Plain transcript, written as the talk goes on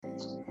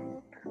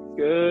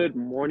Good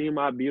morning,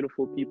 my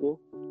beautiful people.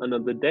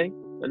 Another day,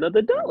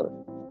 another dollar.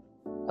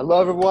 Hello,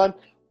 everyone.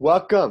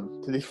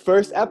 Welcome to the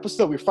first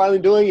episode. We're finally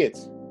doing it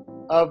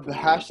of the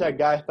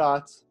Guy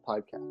Thoughts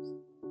podcast.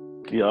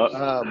 Yup.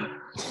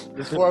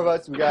 There's four of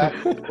us. We got,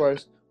 of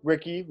course,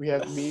 Ricky. We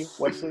have me,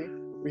 Wesley.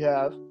 We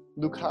have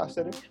Luke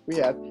Hostetter. We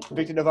have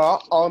Victor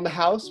Navarro all in the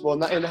house. Well,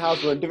 not in the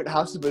house. We're in different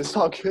houses, but it's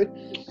all good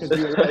because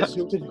we were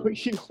zoomed in.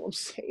 You know what I'm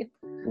saying?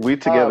 We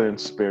together in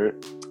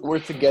spirit. We're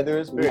together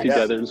in spirit.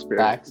 Together in spirit.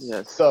 Facts.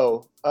 Yes.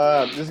 So,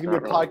 this is going to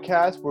be a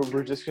podcast where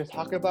we're just going to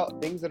talk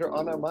about things that are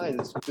on our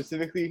minds. It's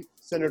specifically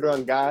centered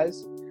around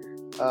guys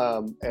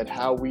and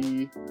how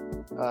we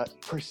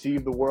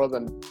perceive the world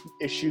and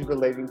issues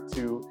relating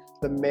to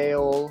the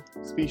male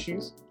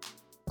species.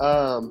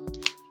 I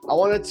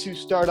wanted to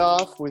start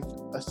off with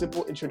a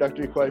simple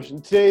introductory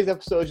question. Today's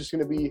episode is just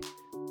going to be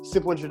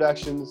simple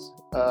introductions,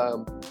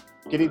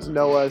 getting to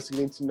know us,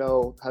 getting to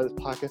know how this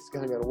podcast is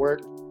going to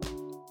work.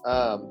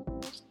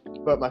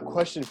 But my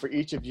question for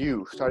each of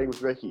you, starting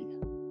with Ricky.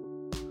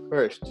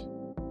 First,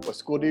 what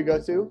school do you go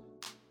to?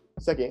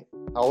 Second,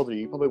 how old are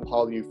you? Probably how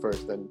old are you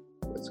first, then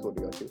what school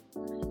do you go to?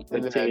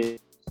 And then,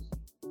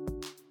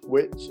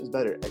 which is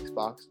better,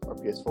 Xbox or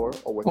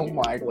PS4, or what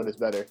is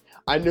better?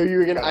 I knew you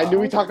were gonna. I knew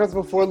we talked about this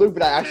before, Luke,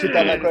 but I actually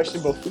thought that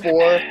question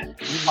before.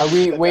 Are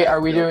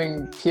we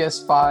doing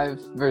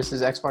PS5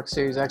 versus Xbox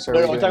Series X? Or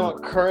no, I'm talking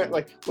about current.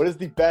 Like, what is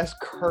the best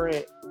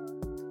current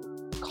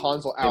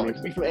console out? It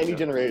could be from any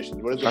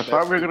generation. What is I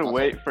thought we were gonna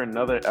wait for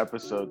another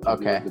episode to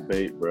do a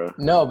debate, bro.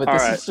 No, but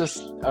this is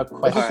just a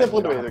question. It's a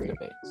simple debate.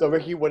 So,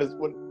 Ricky, answer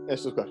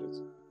those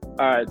questions.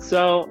 All right,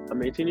 so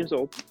I'm 18 years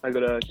old. I go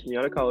to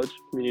Kenyatta College,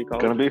 community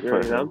college. Gonna be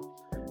fun.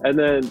 And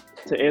then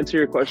to answer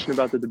your question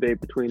about the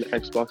debate between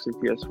Xbox and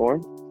PS4,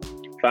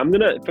 if I'm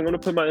gonna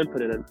put my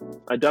input in it,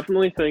 I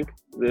definitely think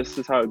this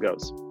is how it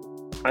goes.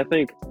 I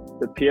think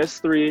the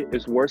PS3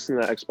 is worse than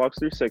the Xbox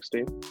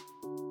 360,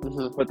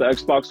 but the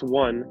Xbox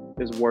One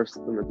is worse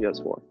than the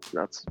PS4.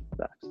 That's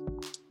facts.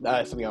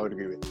 That is something I would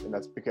agree with, and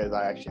that's because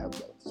I actually have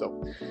both.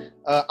 So,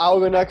 I'll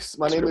go next.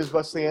 My name is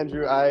Wesley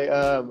Andrew.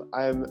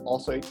 I'm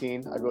also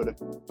 18. I go to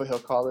Foothill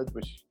College,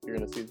 which you're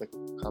gonna see is a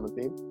common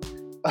theme.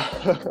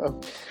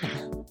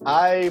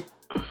 I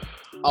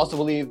also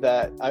believe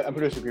that I'm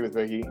pretty much agree with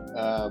Ricky.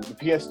 The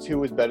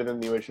PS2 is better than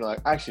the original.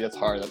 Actually, that's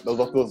hard.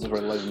 Those were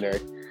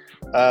legendary.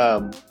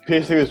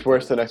 PS2 is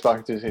worse than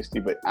Xbox 360,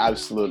 but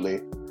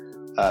absolutely,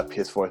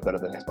 PS4 is better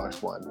than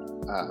Xbox One.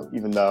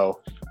 Even though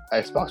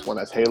Xbox One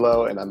has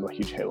Halo, and I'm a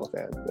huge Halo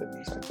fan.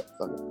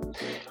 But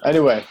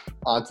anyway,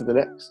 on to the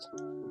next.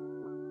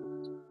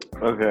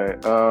 Okay.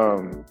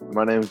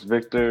 My name is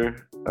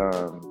Victor.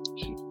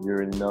 You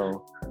already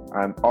know.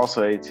 I'm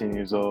also 18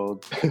 years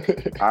old.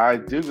 I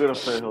do go to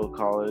Foothill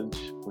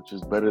College, which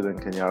is better than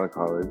Kenyatta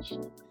College.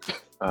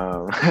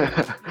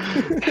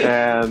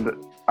 And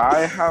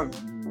I have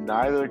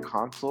neither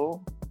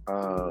console.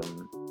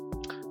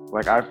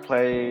 I've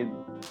played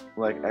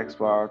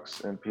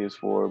Xbox and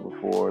PS4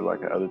 before,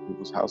 at other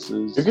people's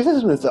houses. You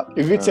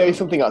could say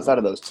something outside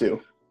of those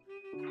two.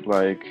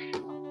 I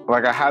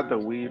had the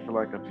Wii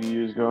for a few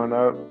years growing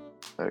up.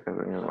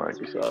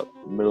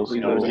 Middle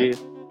school.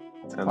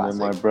 And then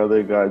my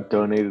brother got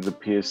donated a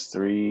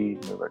PS3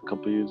 a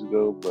couple years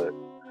ago, but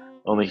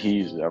only he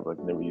used it. I've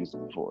never used it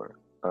before.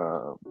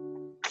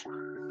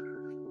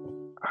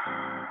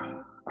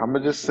 I'm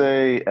gonna just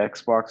say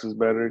Xbox is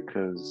better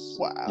because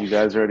you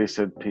guys already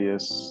said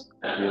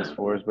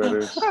PS4 is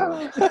better.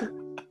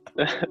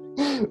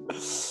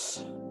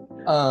 So.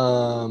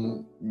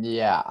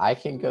 Yeah, I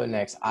can go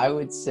next. I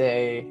would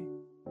say.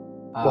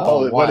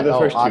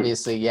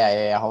 Obviously,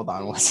 yeah. Hold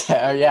on, what's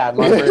that? Yeah,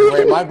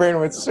 my brain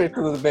went straight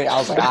to the debate. I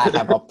was like, I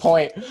have a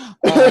point.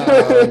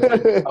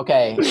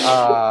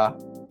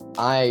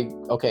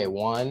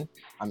 One,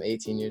 I'm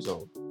 18 years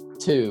old.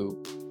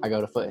 Two, I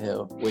go to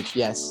Foothill, which,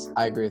 yes,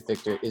 I agree with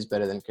Victor, is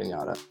better than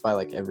Kenyatta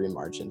by every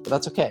margin, but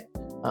that's okay.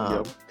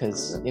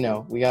 Because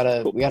we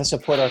gotta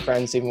support our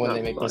friends even when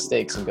they make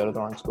mistakes and go to the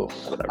wrong school.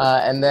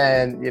 And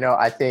then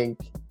I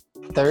think.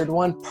 Third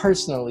one,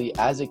 personally,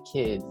 as a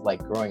kid,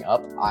 growing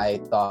up, I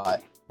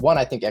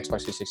think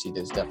Xbox 360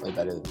 is definitely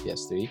better than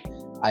PS3.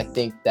 I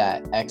think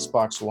that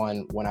Xbox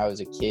One, when I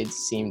was a kid,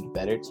 seemed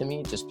better to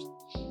me just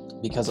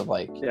because of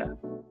it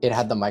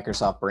had the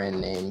Microsoft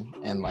brand name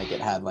and it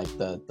had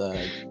the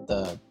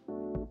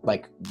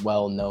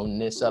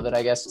well-knownness of it,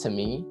 I guess, to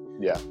me.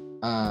 Yeah.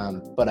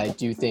 But I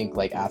do think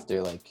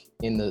after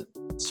in the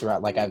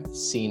surround, I've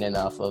seen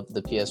enough of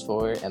the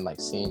PS4 and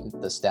seen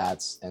the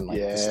stats and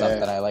the stuff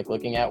that I like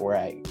looking at where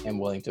I am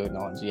willing to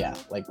acknowledge,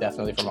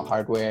 definitely from a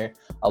hardware,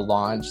 a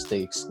launch, the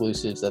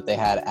exclusives that they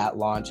had at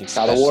launch,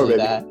 especially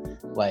that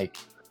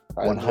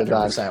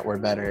 100% were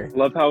better.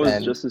 Love how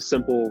it's just a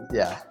simple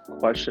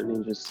question.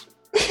 You just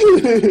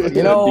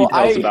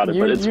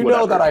that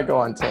whatever. I go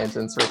on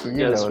tangents, Ricky.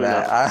 You know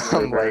that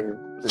I'm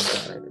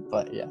degenerated,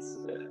 but yes.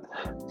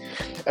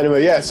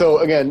 Anyway, so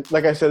again,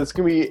 like I said, it's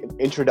going to be an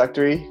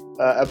introductory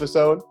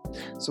episode.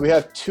 So we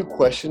have two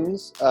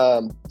questions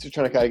to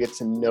try to kind of get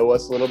to know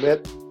us a little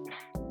bit.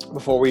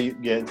 before we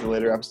get into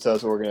later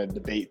episodes where we're going to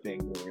debate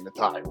things, we're going to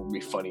talk, we'll be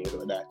funny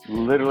and that.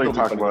 Literally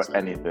talk about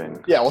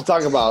anything. Yeah, we'll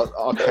talk about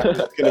all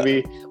kinds.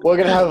 We're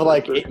going to have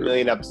like 8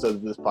 million episodes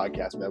of this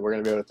podcast, man. We're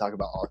going to be able to talk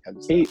about all kinds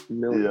of stuff. 8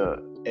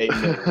 million. Yeah. 8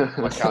 million.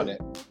 I'll count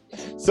it.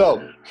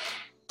 So,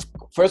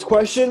 first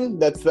question,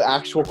 that's the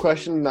actual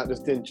question, not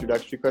just the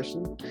introductory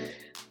question.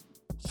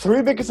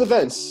 3 biggest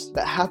events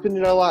that happened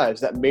in our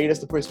lives that made us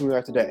the person we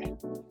are today.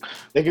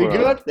 They can be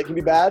good, they can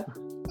be bad.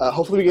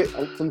 Hopefully we get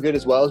some good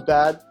as well as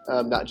bad,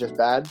 not just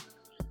bad.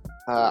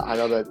 I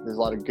know that there's a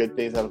lot of good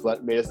things that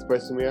have made us the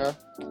person we are.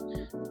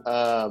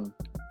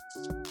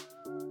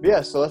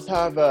 Yeah, so let's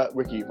have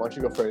Ricky. Why don't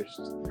you go first?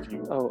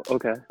 Oh,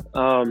 okay.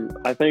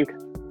 I think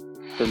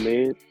for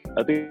me,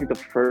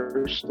 the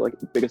first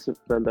biggest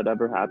event that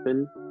ever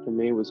happened to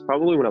me was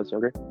probably when I was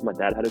younger. My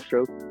dad had a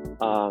stroke.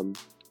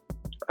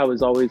 I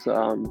was always,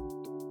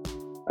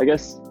 I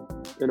guess,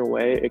 in a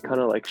way, it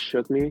kind of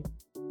shook me.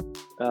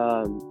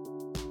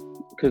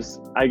 Because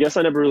I guess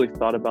I never really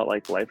thought about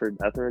life or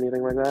death or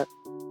anything like that.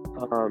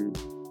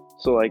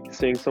 So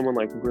seeing someone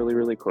really,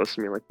 really close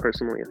to me,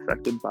 personally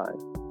affected by,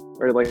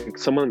 or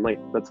someone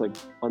that's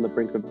on the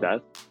brink of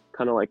death,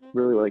 kind of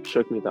really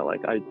shook me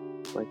that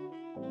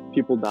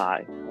people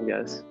die, I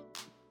guess.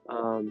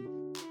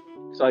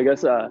 So I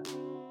guess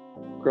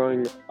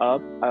growing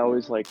up, I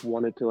always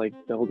wanted to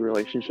build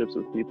relationships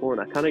with people, and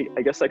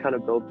I guess I kind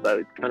of built that.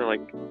 It kind of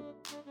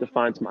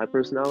defines my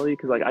personality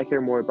because I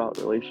care more about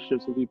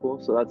relationships with people.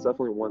 So that's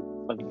definitely one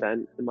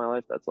event in my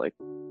life that's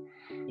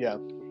yeah.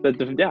 But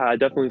yeah, I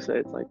definitely say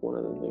it's one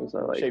of the things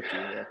that shaped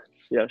you.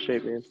 Yeah,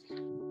 shaped me.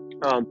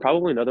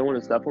 Probably another one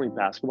is definitely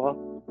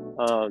basketball.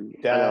 I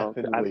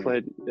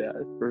played, yeah,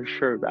 for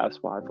sure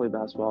basketball. I played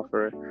basketball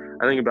for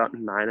I think about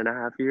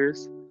 9.5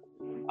 years.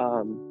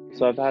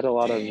 So I've had a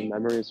lot of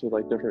memories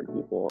with different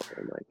people,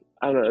 and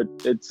I don't know,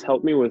 it's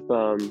helped me with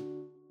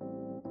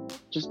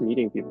just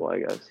meeting people, I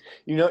guess.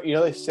 You know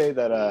they say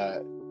that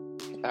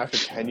after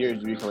 10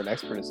 years you become an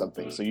expert in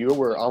something. So you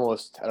were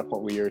almost at a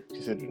point where you're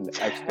considered an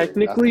expert.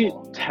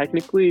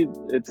 Technically,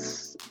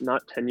 it's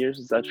not 10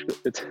 years. I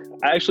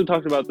actually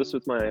talked about this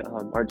with my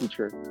art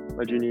teacher,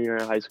 my junior year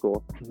in high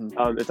school.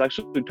 Mm-hmm. It's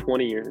actually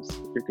 20 years.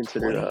 You're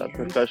considered a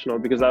professional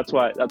because that's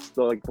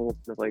the whole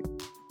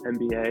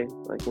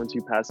MBA. Once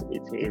you pass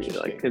 18,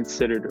 you're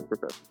considered a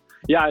professional.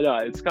 Yeah, I know.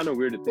 It's kind of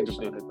weird to think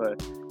about it,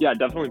 but yeah,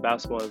 definitely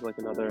basketball is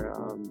another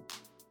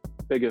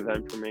big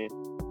event for me.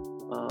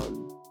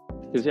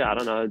 Because yeah, I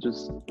don't know,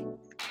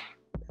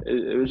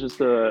 it was just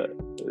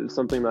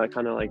something that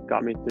kind of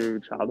got me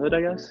through childhood,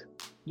 I guess.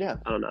 Yeah.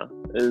 I don't know.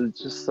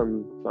 It's just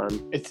some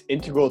fun. It's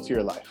integral to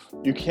your life.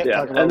 You can't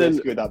talk about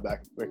whiskey without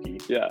Ricky.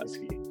 Yeah.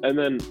 Whiskey. And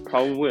then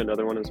probably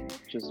another one is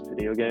just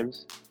video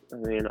games. I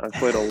mean, I've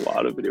played a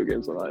lot of video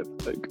games in my life,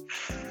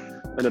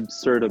 an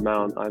absurd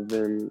amount. I've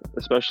been,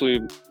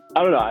 especially,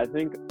 I don't know. I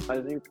think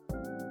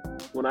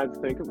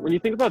when you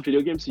think about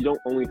video games, you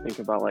don't only think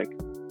about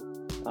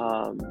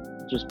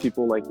just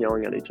people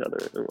yelling at each other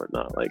and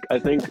whatnot. I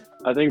think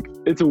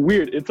it's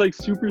weird. It's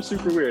super,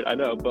 super weird. I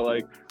know,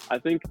 but I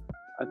think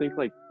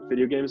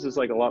video games is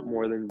a lot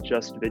more than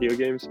just video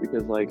games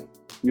because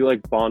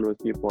you bond with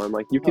people and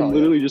you can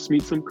literally just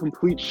meet some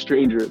complete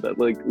stranger that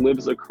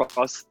lives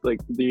across the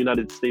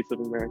United States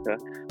of America.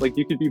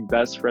 You could be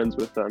best friends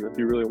with them if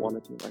you really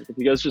wanted to. If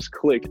you guys just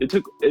click,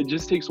 it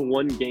just takes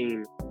one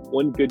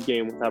good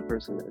game with that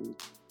person, and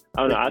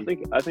I don't know. I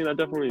think that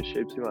definitely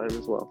shapes who I am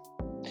as well.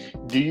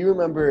 Do you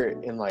remember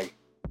in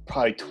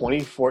probably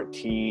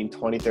 2014,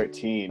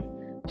 2013,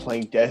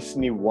 playing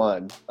Destiny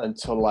 1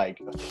 until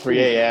 3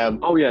 a.m.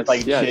 Oh yes,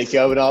 yes.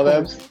 Jacob and all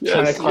them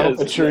trying to climb up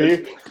a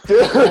tree?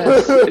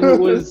 Yes, it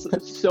was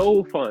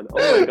so fun.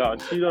 Oh my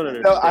god, you don't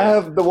understand. No, I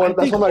have the one.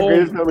 That's one of my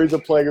greatest memories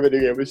of playing a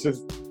video game. It's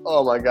just,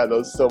 oh my god, that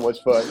was so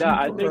much fun.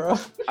 Yeah,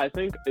 I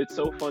think it's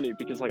so funny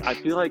because I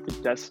feel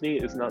Destiny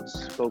is not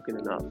spoken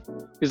enough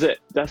because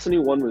Destiny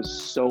 1 was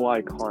so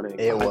iconic.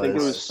 I think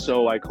it was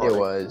so iconic. It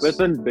was. But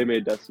then they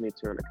made Destiny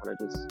 2 and it kind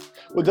of just.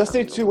 Well,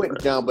 Destiny 2 went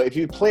down, but if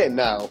you play it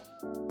now,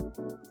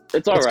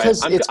 it's all right.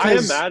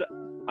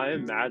 I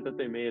am mad that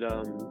they made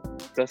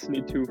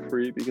Destiny 2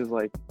 free because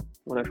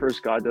when I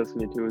first got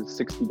Destiny 2, it was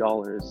 $60.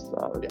 So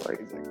I was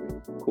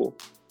exactly. Cool.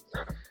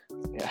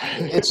 Yeah.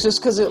 It's just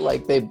because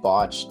they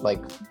botched,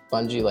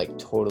 Bungie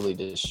totally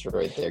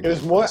destroyed their. It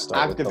was more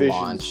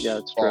Activision. Yeah,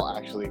 it's true.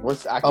 Actually,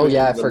 once Activision.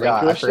 I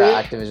forgot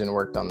Activision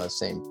worked on the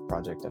same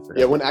project. I forgot.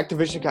 Yeah, when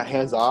Activision got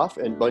hands off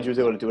and Bungie was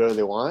able to do whatever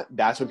they want,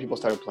 that's when people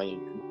started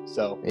playing.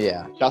 So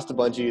yeah, shouts to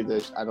Bungie.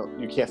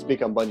 You can't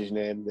speak on Bungie's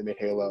name. They made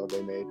Halo.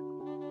 They made.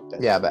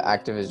 Destiny. Yeah, but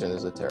Activision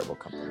is a terrible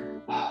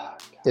company.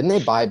 Didn't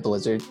they buy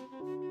Blizzard?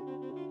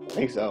 I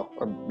think so,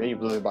 or maybe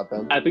Blizzard bought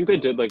them. I think they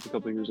did a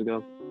couple of years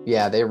ago.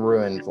 Yeah, they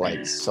ruined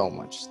so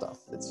much stuff.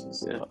 It's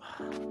just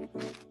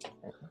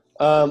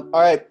all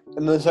right,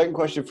 and then the second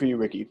question for you,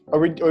 Ricky. Are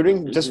we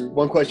doing just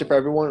one question for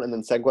everyone, and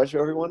then second question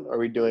for everyone? Or are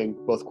we doing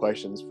both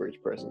questions for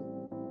each person?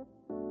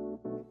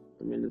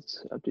 I mean,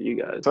 it's up to you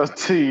guys. It's up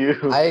to you.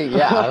 I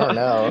don't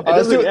know.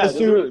 Let's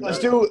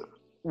do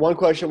one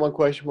question, two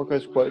question.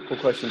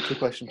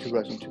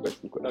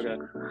 Okay.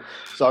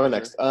 So I'll go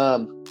next.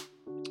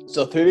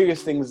 So 3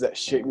 biggest things that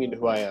shape me into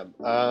who I am.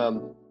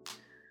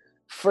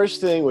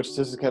 First thing, which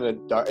this is kind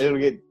of dark, it'll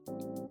get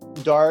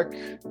dark,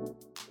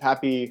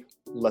 happy,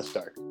 less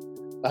dark.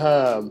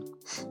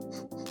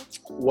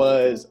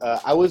 Was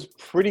I was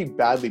pretty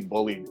badly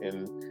bullied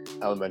in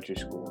elementary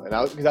school, and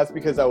that's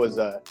because I was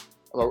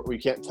we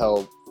can't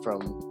tell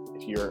from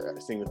if you're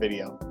seeing the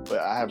video, but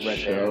I have red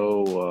hair.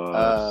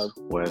 Us,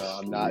 No,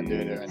 I'm not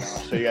doing it right now.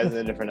 I'll show you guys in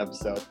a different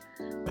episode.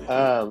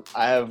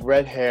 I have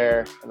red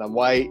hair and I'm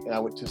white, and I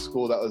went to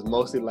school that was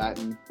mostly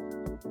Latin.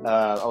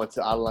 I went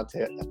to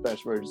Adelante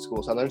Spanish Immersion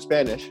School, so I learned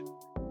Spanish,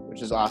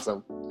 which is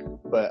awesome.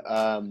 But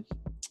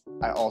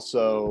I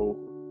also,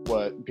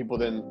 what people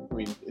didn't, I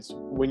mean, it's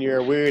when you're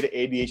a weird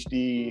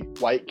ADHD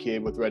white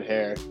kid with red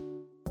hair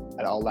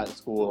at all Latin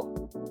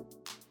school,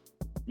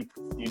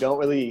 you don't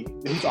really,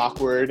 it's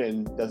awkward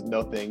and doesn't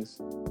know things.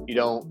 You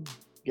don't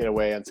get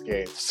away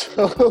unscathed.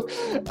 So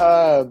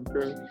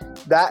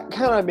that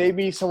kind of made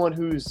me someone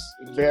who's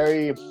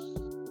very,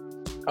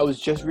 I was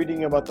just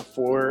reading about the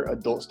 4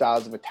 adult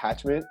styles of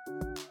attachment.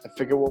 I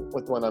forget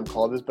what one I'm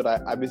called is, but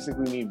I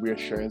basically need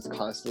reassurance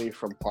constantly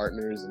from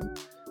partners and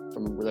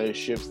from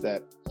relationships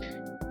that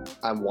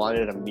I'm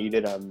wanted, I'm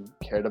needed, I'm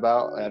cared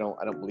about. I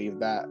don't believe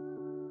that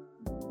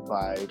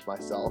by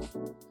myself.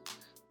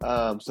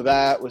 So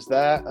that was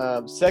that.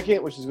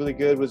 Second, which is really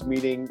good, was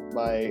meeting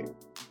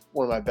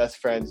one of my best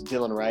friends,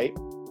 Dylan Wright.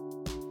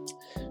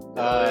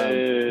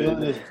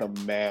 Dylan is the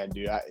man,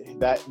 dude.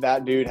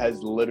 That dude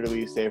has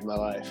literally saved my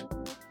life.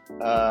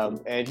 And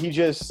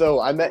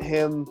I met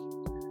him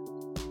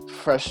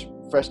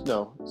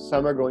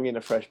summer going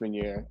into freshman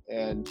year,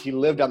 and he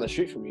lived down the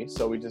street from me,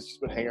 so we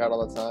just would hang out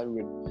all the time.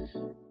 We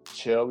would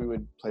chill, we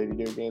would play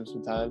video games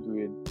sometimes,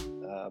 we would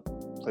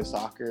play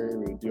soccer,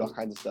 we would do all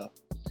kinds of stuff.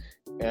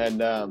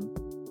 And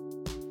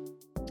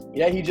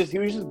he was just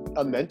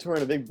a mentor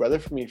and a big brother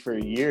for me for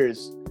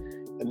years.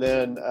 And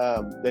then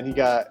he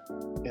got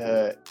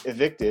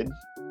evicted,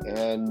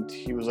 and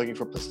he was looking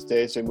for a place to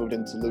stay, so he moved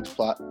into Luke's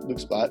spot,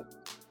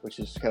 which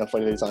is kind of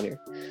funny that he's on here.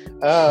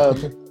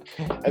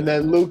 And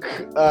then Luke,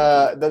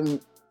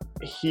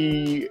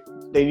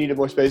 they needed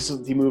more space,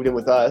 so he moved in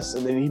with us.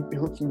 And then he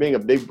went from being a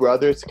big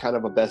brother to kind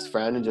of a best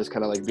friend and just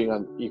kind of like being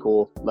on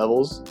equal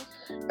levels.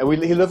 And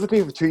he lived with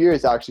me for 2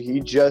 years,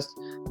 actually.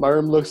 My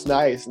room looks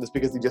nice, and it's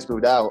because he just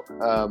moved out,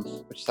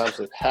 which sounds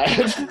so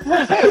bad.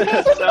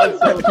 Sounds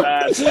so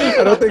bad.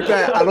 I don't think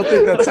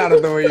that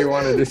sounded the way you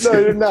wanted it to. No,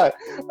 you're not.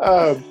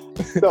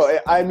 No,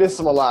 I miss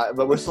him a lot,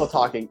 but we're still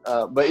talking.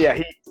 But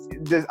yeah,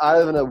 I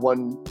live in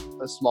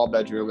a small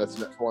bedroom that's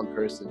meant for one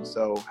person,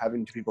 so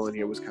having 2 people in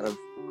here was kind of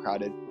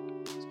crowded,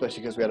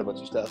 especially because we had a bunch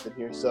of stuff in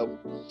here. So,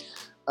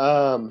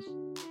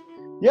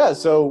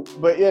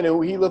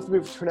 he lived with me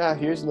for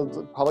 2.5 years,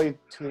 and probably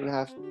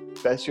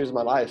 2.5 best years of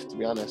my life, to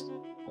be honest.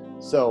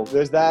 So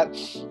there's that.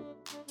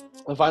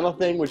 The final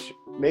thing, which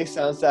may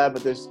sound sad,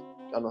 but there's,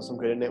 I don't know, some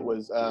good in it,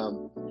 was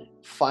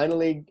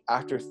finally,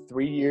 after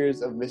 3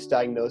 years of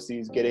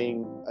misdiagnoses,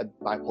 getting a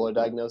bipolar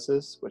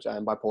diagnosis, which I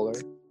am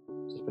bipolar.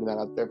 Just putting that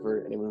out there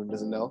for anyone who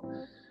doesn't know.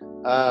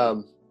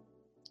 And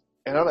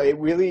I don't know,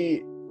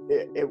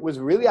 it was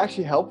really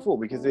actually helpful,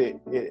 because it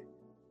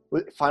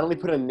finally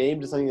put a name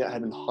to something that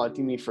had been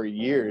haunting me for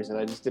years, and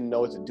I just didn't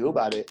know what to do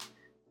about it.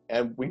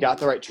 And we got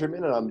the right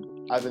treatment,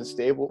 and I've been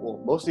stable, well,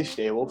 mostly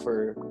stable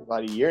for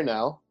about a year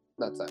now.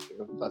 That's actually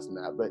less than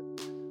that, but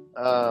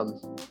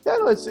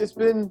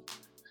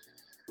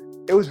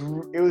it was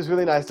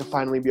really nice to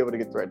finally be able to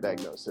get the right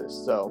diagnosis.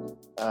 So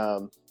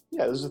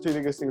those are the 3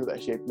 biggest things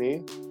that shaped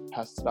me.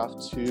 Pass it off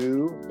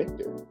to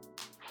Victor.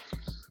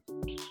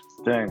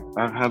 Dang,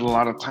 I've had a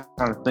lot of time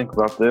to think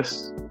about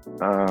this.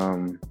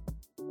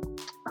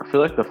 I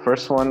feel like the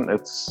first one,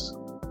 it's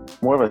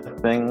more of a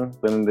thing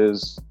than it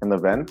is an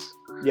event.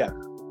 Yeah.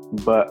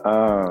 But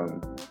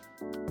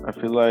I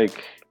feel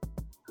like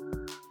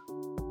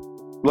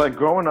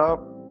growing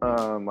up,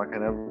 I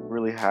never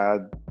really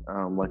had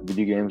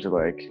video games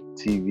or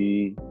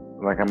TV.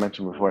 Like I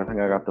mentioned before, I think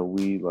I got the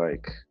Wii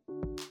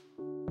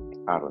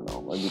I don't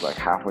know, maybe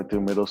halfway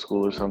through middle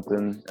school or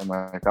something, and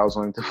I was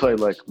wanting to play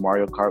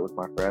Mario Kart with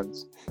my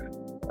friends.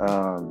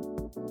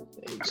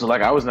 So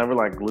I was never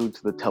glued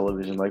to the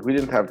television. We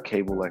didn't have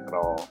cable at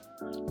all.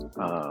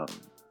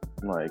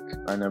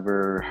 I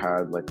never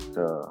had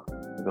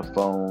the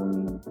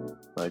phone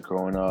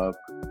growing up.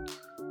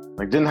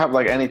 Didn't have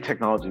any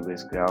technology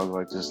basically. I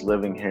was just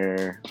living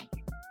here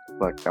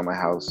at my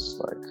house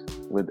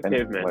with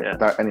any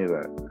without any of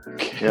that.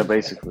 Yeah,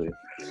 basically.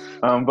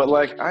 But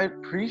I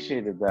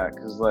appreciated that,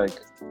 because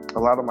a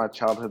lot of my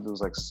childhood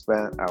was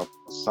spent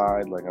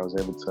outside. I was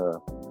able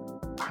to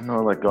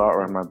go out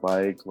ride my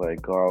bike,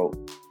 go out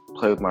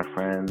play with my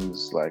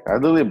friends. I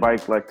literally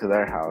bike to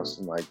their house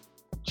and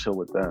chill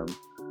with them.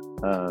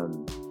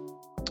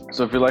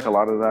 So I feel a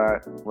lot of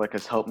that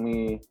has helped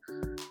me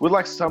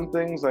with some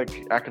things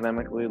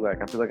academically.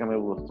 I feel I'm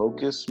able to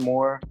focus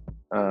more,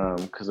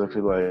 because I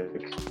feel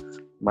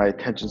my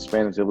attention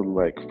span is able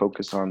to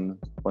focus on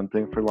one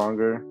thing for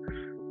longer.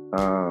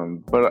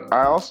 But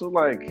I also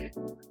like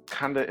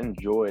kind of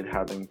enjoyed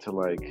having to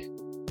like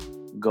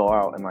go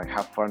out and like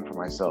have fun for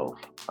myself.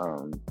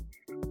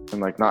 And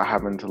like not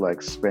having to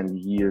like spend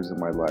years of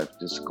my life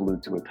just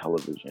glued to a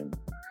television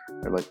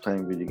or like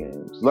playing video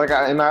games. Like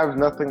I have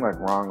nothing like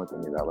wrong with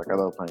any of that. Like I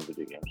love playing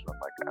video games when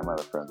I'm at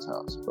a friend's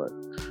house, but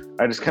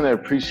I just kind of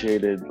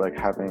appreciated like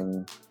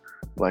having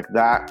like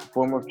that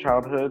form of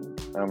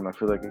childhood. And I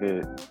feel like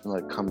it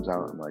like comes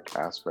out in like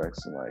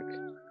aspects in like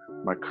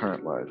my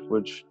current life,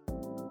 which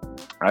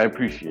I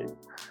appreciate.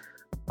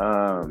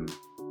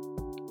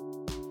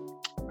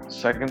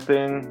 Second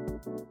thing,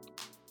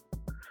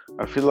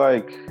 I feel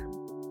like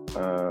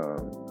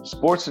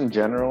sports in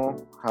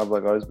general have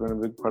like always been a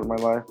big part of my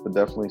life, but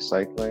definitely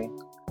cycling.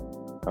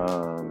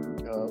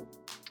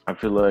 I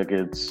feel like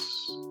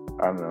it's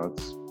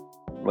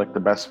like the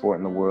best sport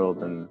in the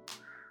world, and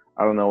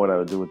I don't know what I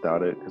would do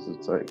without it because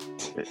it's like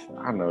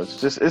I don't know,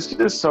 it's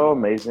just so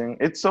amazing.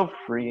 It's so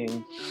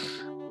freeing.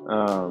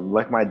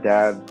 Like my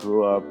dad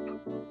grew up.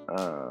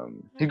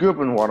 He grew up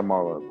in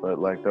Guatemala, but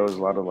like there was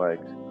a lot of like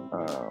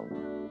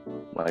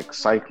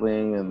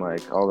cycling and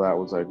like all that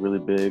was like really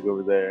big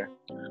over there.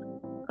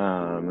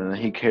 And then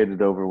he carried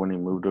it over when he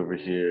moved over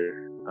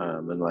here,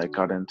 and like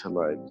got into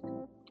like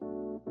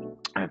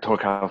Tour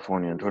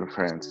California and Tour de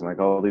France and like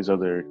all these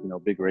other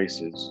big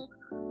races.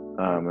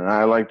 And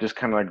I like just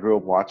kind of like grew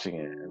up watching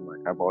it, and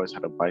like I've always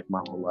had a bike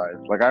my whole life.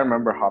 Like I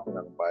remember hopping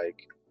on a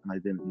bike and I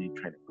didn't need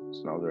training wheels,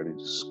 and I was already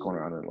just going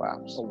around in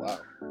laps. Oh wow.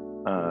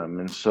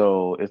 And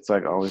so it's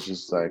like always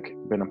just like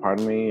been a part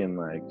of me, and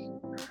like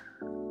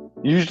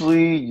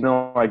usually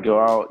I go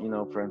out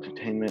for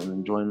entertainment and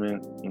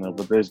enjoyment,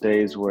 but there's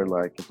days where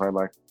like if I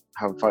like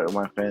have a fight with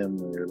my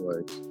family or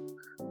like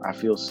I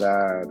feel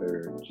sad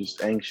or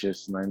just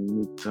anxious and I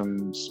need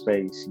some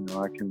space,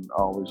 I can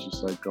always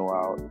just like go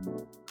out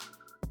and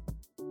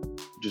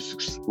just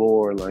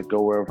explore, like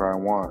go wherever I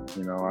want.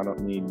 I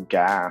don't need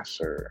gas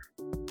or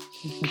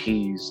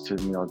keys to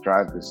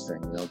drive this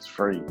thing. It's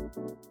free.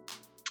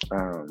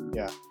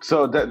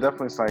 So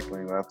definitely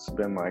cycling. That's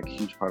been like a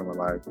huge part of my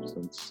life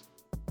since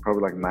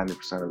probably like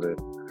 90% of it.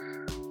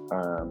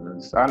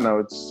 I don't know,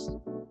 it's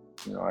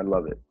I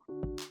love it.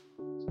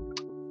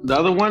 The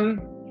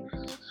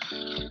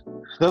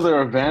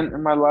other event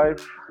in my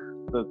life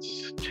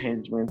that's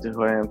changed me into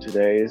who I am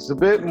today is a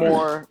bit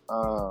more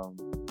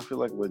I feel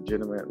like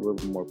legitimate, a little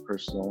bit more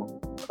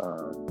personal.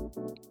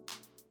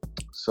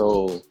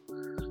 So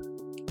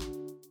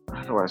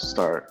how do I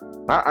start?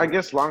 I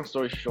guess long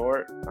story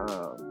short,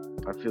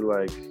 I feel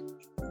like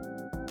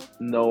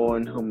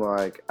knowing who my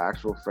like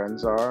actual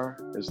friends are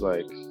is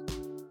like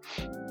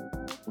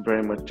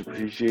very much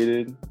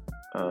appreciated.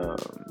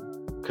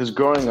 Because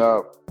growing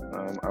up,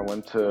 I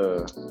went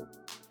to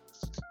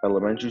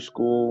elementary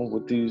school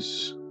with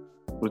these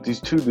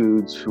two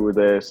dudes who were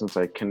there since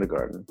like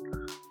kindergarten.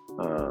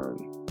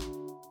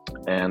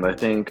 And I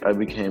think I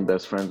became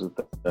best friends with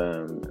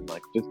them in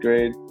like 5th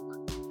grade.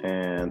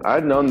 And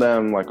I'd known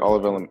them like all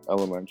of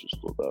elementary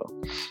school though.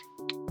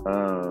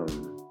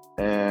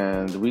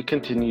 And we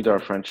continued our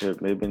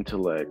friendship maybe into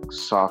like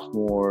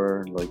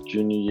sophomore, like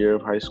junior year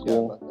of high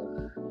school.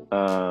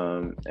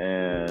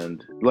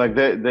 And like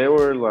they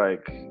were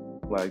like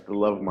the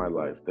love of my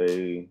life.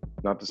 They,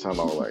 not to sound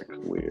all like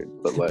weird,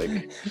 but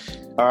like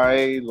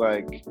I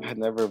like had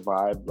never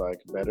vibed like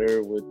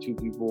better with two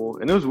people,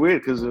 and it was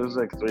weird because it was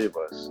like 3 of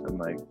us, and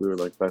like we were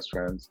like best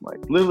friends. Like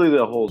literally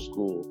the whole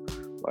school,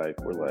 like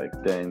we're like,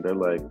 dang, they're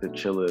like the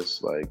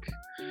chillest. Like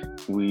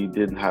we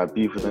didn't have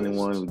beef with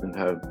anyone. We didn't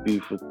have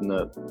beef with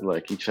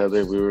like each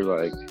other. We were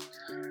like,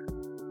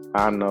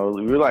 I don't know,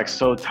 we were like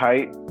so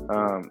tight,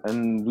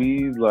 and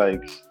we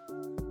like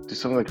do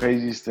some of the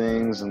craziest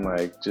things, and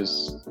like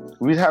just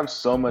we'd have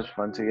so much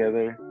fun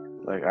together.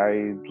 Like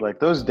I like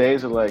those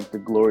days are like the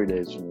glory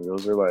days for me.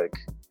 Those are like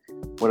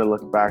when I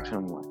look back to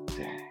them, I'm like,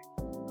 dang,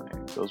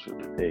 like, those were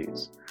the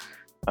days.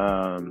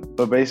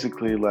 But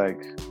basically,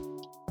 like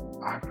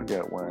I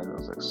forget when it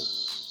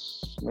was,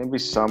 like maybe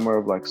summer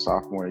of like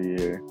sophomore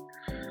year.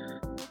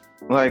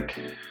 Like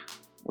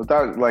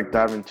without like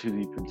diving too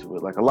deep into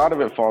it, like a lot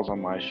of it falls on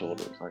my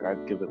shoulders. Like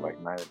I'd give it like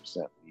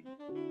 90% me.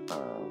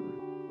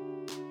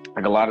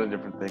 Like a lot of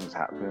different things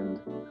happened,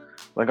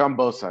 like on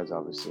both sides,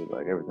 obviously,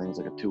 like everything's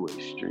like a 2-way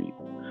street,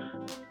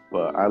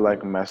 but I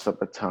like messed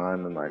up a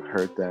ton and like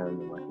hurt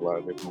them in like a lot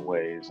of different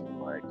ways,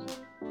 and like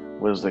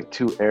was like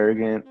too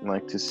arrogant,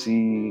 like to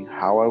see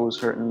how I was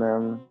hurting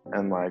them,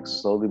 and like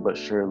slowly but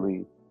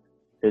surely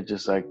it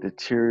just like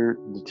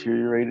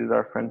deteriorated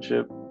our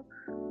friendship.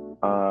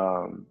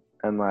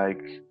 And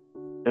like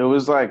it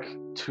was like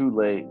too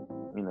late,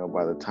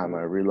 by the time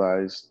I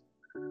realized,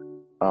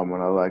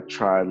 when I like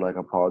tried like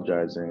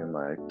apologizing and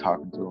like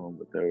talking to them,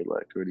 but they were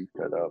like already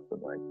fed up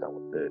and like done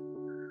with it.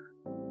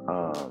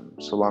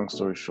 So long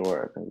story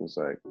short, I think it was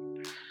like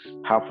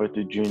halfway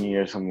through junior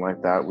year, something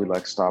like that, we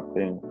like stopped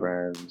being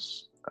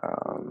friends.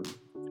 And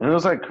it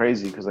was like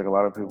crazy because like a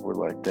lot of people were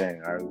like,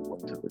 dang, I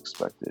wouldn't have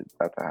expected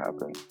that to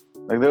happen.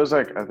 Like there was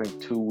like I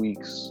think 2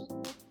 weeks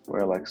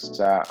where I like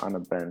sat on a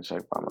bench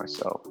like by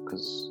myself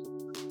because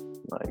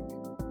like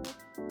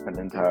I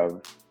didn't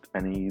have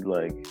any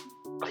like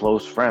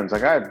close friends.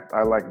 Like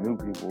I like new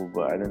people,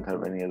 but I didn't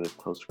have any other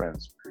close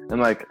friends.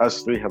 And like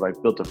us three had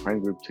like built a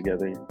friend group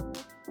together,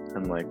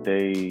 and like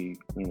they,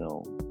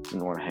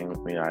 didn't want to hang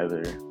with me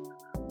either.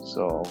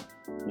 So,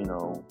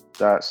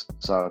 that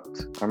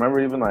sucked. I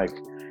remember even like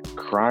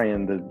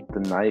crying the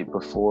night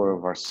before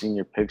of our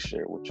senior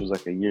picture, which was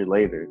like a year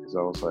later, because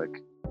I was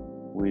like,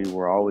 we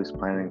were always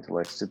planning to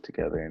like sit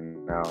together,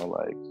 and now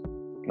like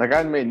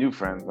I'd made new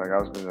friends. Like I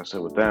was gonna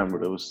sit with them,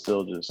 but it was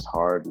still just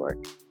hard.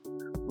 Like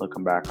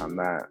looking back on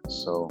that,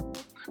 so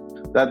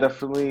that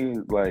definitely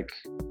like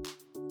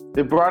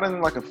it brought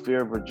in like a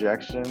fear of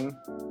rejection,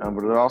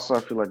 but it also I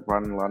feel like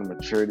brought in a lot of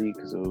maturity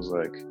because it was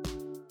like,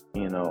 I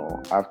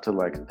have to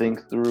like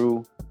think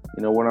through,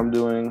 what I'm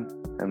doing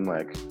and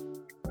like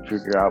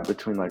figure out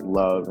between like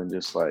love and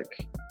just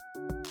like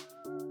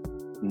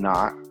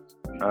not.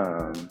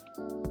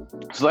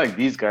 So like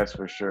these guys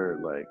for sure,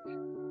 like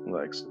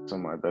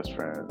some of my best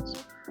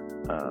friends.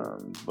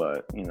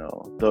 But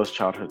those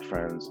childhood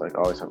friends like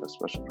always have a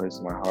special place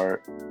in my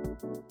heart.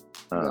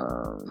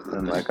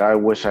 And like I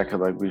wish I could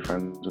like be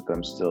friends with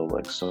them still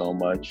like so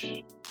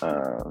much.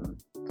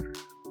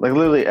 Like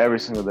literally every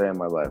single day of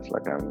my life,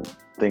 like I'm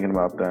thinking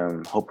about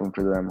them, hoping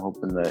for them,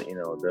 hoping that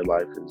their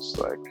life is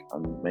like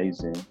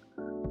amazing,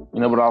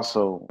 but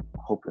also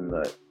hoping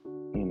that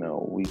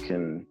we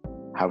can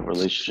have a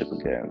relationship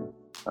again.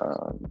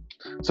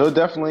 So it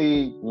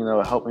definitely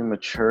helped me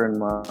mature in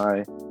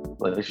my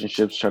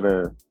relationships, try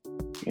to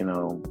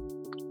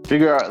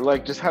figure out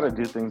like just how to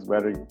do things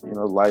better.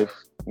 Life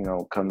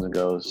comes and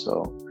goes,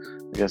 so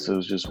I guess it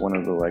was just one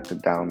of the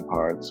down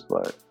parts,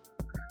 but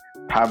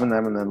having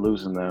them and then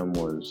losing them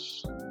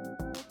was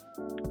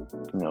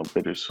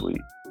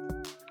bittersweet.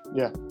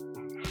 Yeah.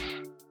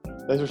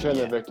 Thanks for sharing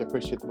that, Victor.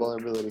 Appreciate the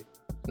vulnerability.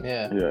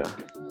 Yeah.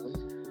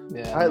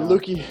 All right,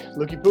 Lukey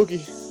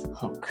Pookie.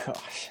 Oh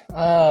gosh.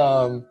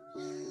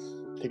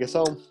 Take us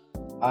home.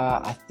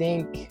 I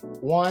think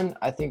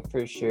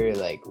for sure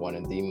like one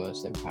of the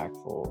most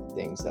impactful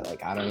things that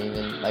like I don't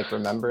even like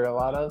remember a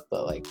lot of,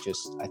 but like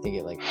just I think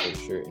it like for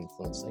sure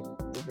influenced like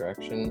the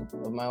direction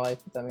of my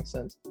life, if that makes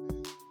sense.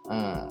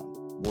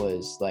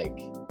 Was like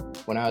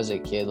when I was a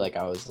kid, like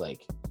I was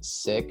like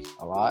sick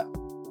a lot.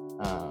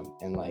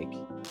 And like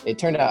it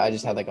turned out I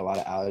just had like a lot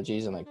of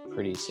allergies and like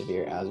pretty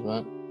severe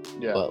asthma.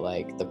 Yeah. But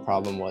like the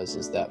problem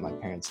is that my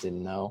parents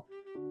didn't know.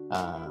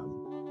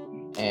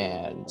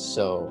 And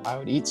so I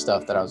would eat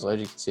stuff that I was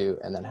allergic to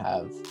and then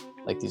have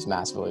like these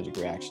massive allergic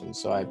reactions.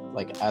 So I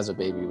like as a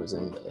baby was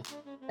and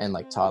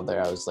like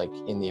toddler, I was like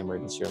in the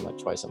emergency room like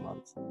twice a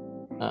month,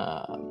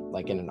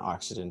 like in an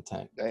oxygen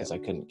tank because I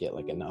couldn't get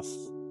like enough.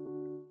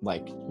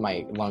 Like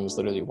my lungs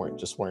literally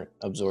weren't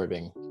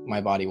absorbing.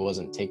 My body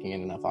wasn't taking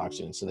in enough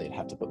oxygen, so they'd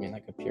have to put me in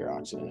like a pure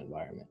oxygen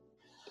environment.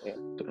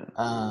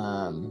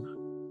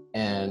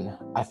 And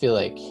I feel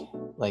like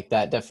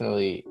that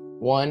definitely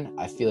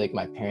I feel like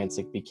my parents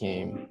like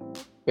became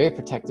very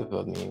protective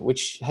of me,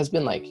 which has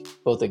been like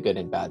both a good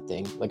and bad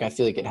thing. Like I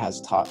feel like it has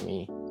taught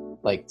me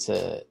like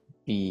to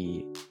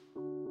be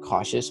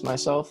cautious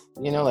myself,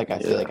 like I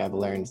feel like I've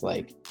learned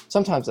like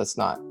sometimes that's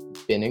not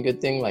been a good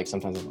thing. Like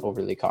sometimes I'm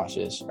overly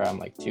cautious or I'm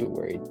like too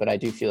worried, but I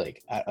do feel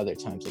like at other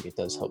times like it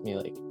does help me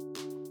like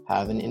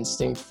have an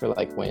instinct for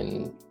like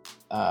when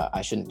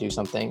I shouldn't do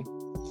something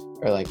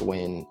or like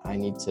when I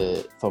need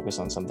to focus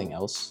on something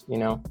else,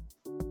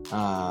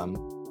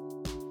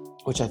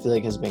 which I feel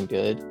like has been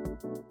good.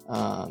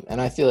 And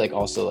I feel like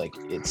also like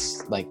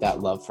it's like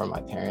that love from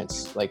my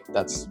parents, like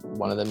that's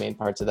one of the main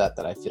parts of that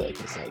I feel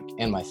like is like,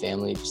 and my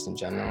family just in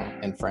general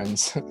and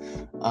friends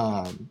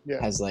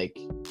has like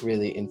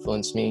really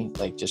influenced me,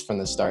 like just from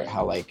the start,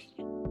 how like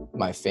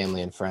my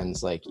family and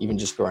friends, like even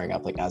just growing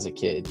up like as a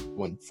kid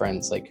when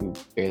friends like who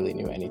barely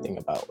knew anything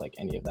about like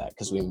any of that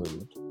because we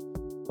moved,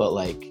 but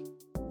like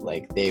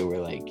they were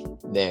like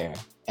there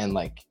and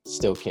like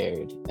still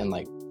cared and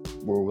like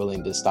were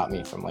willing to stop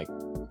me from like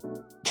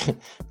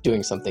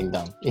doing something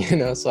dumb,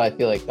 so I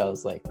feel like that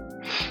was like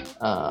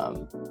a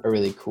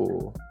really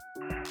cool,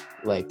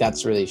 like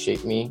that's really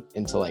shaped me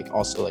into like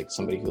also like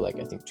somebody who like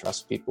I think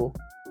trusts people.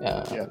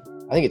 I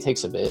think it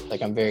takes a bit,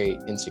 like I'm very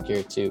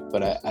insecure too,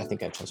 but I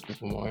think I trust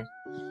people more.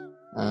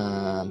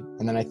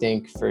 And then I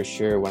think for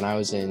sure when I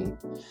was in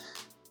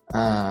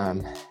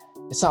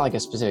it's not like a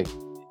specific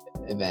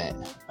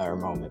event or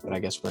moment, but I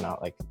guess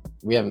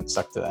we haven't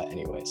stuck to that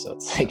anyway, so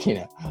it's like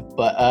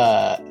but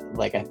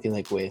like I feel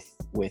like with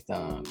like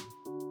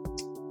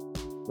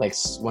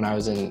when I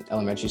was in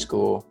elementary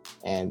school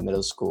and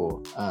middle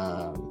school,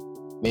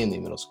 mainly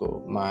middle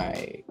school,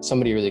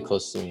 somebody really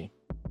close to me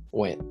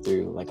went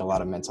through like a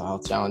lot of mental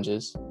health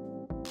challenges,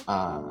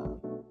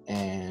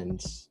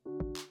 and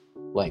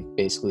like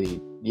basically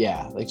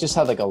like just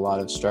had like a lot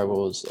of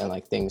struggles and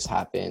like things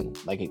happen,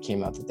 like it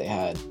came out that they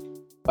had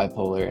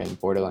bipolar and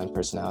borderline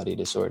personality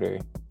disorder,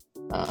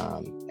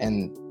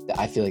 and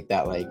I feel like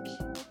that like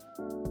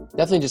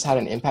definitely just had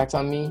an impact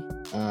on me.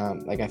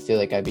 Like I feel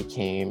like I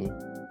became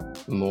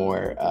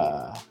more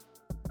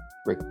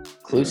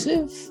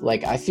reclusive.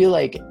 Like I feel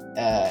like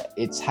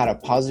it's had a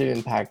positive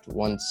impact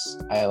once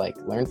I like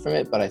learned from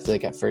it, but I feel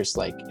like at first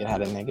like it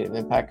had a negative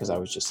impact because I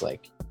was just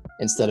like,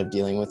 instead of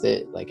dealing with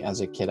it, like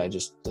as a kid, I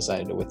just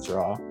decided to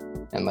withdraw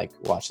and like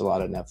watch a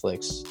lot of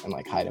Netflix and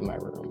like hide in my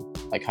room,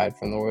 like hide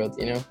from the world,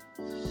 you know?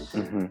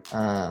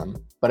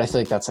 But I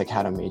feel like that's like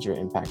had a major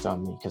impact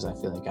on me because I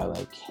feel like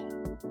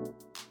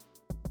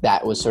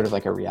that was sort of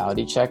like a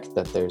reality check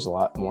that there's a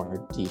lot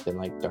more deep and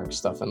like dark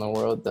stuff in the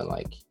world than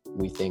like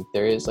we think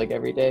there is like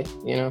every day,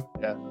 you know?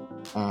 Yeah.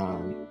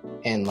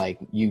 And like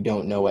you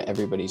don't know what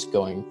everybody's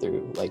going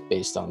through like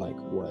based on like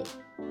what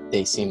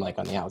they seem like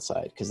on the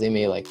outside, because they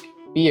may like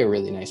be a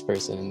really nice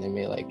person and they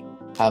may like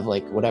have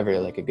like whatever,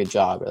 like a good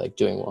job or like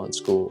doing well in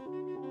school,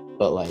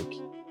 but like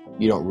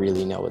you don't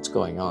really know what's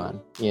going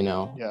on, you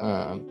know?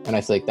 Yeah. And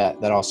I feel like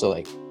that also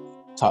like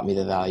taught me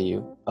the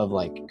value of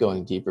like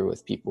going deeper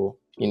with people,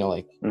 you know,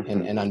 like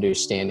and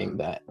understanding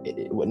that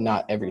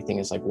not everything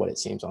is like what it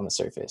seems on the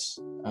surface.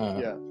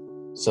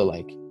 So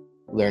like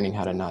learning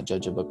how to not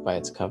judge a book by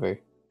its cover.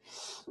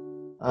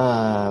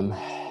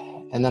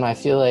 And then I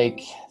feel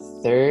like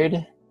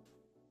third,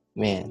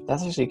 man,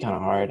 that's actually kind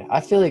of hard.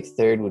 I feel like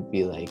third would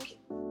be like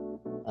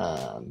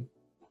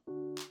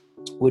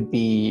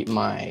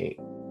my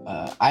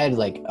I had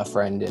like a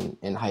friend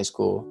in high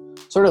school,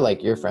 sort of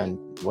like your friend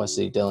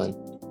Wesley Dylan.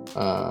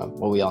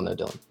 Well, we all know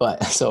Dylan,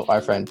 but so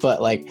our friend,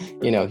 but like,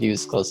 you know, he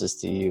was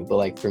closest to you, but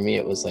like for me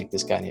it was like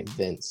this guy named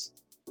Vince.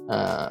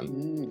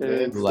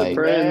 It's like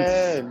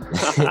the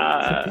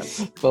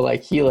prince. but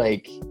like he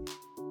like,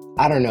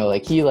 I don't know,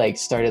 like he like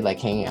started like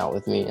hanging out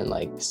with me in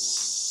like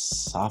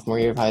sophomore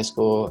year of high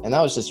school, and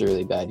that was just a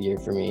really bad year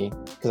for me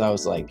because I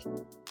was like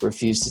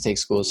refused to take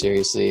school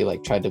seriously,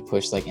 like tried to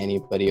push like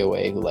anybody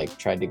away who like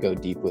tried to go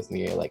deep with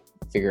me or like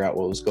figure out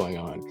what was going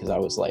on, because I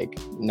was like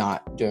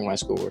not doing my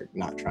schoolwork,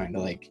 not trying to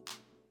like,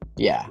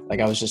 like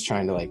I was just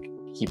trying to like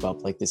keep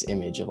up like this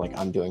image of like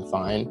I'm doing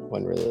fine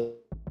when really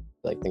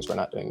like things were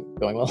not going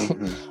well.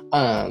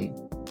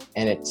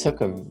 And it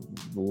took a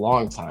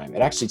long time.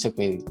 It actually took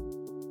me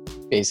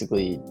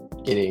basically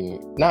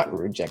getting not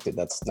rejected,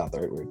 that's not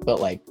the right word, but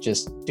like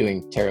just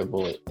doing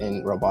terrible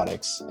in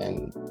robotics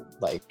and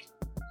like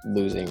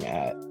losing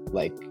at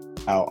like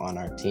out on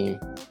our team,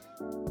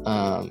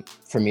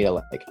 for me to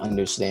like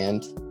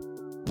understand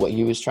what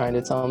he was trying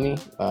to tell me,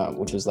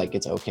 which was like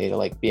it's okay to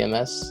like be a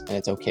mess and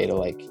it's okay to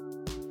like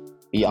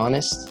be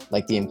honest,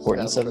 like the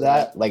importance of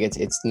that. Like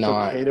it's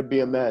not okay to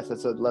be a mess.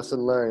 That's a lesson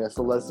learned. That's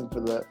a lesson for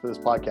this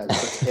podcast.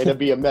 It's okay to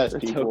be a mess,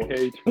 people.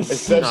 Okay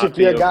especially if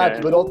you're a guy.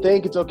 People don't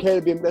think it's okay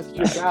to be a mess if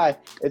you're a guy.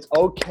 It's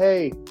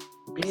okay.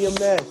 Be a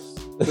mess.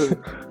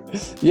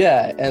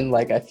 Yeah, and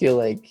like I feel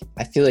like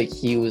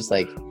he was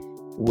like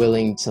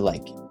willing to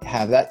like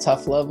have that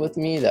tough love with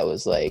me that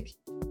was like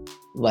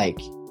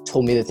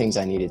told me the things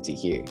I needed to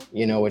hear,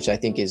 you know, which I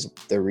think is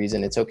the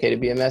reason it's okay to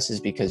be a mess, is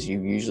because you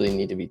usually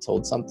need to be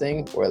told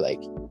something or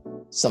like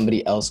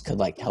somebody else could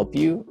like help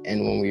you.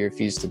 And when we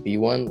refuse to be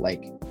one,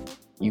 like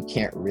you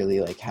can't really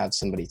like have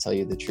somebody tell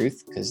you the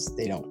truth because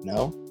they don't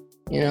know,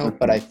 you know.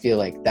 But I feel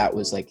like that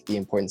was like the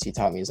importance he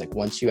taught me, is like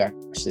once you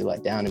actually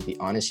let down and be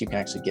honest, you can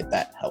actually get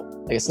that help.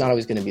 Like it's not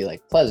always going to be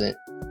like pleasant,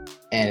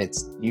 and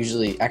it's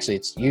usually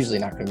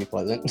not going to be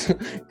pleasant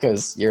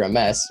because you're a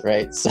mess,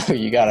 right? So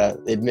you gotta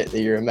admit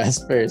that you're a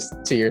mess first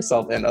to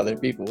yourself and other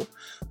people.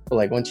 But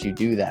like once you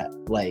do that,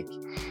 like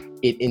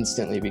it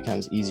instantly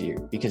becomes easier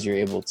because you're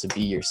able to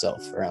be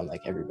yourself around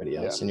like everybody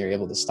else, and you're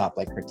able to stop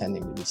like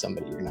pretending to be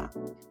somebody you're not,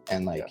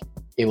 and like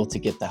able to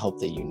get the help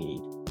that you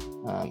need.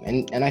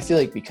 And I feel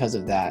like because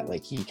of that,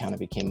 like he kind of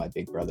became my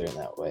big brother in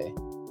that way,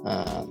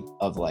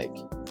 of like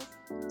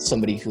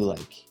somebody who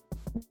like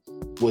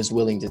was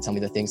willing to tell me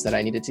the things that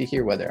I needed to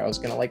hear, whether I was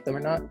going to like them or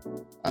not.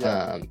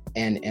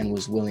 And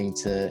was willing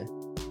to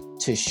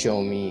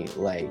show me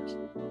like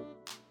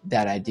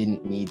that I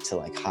didn't need to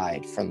like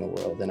hide from the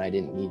world, and I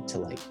didn't need to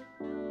like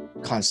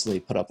constantly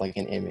put up like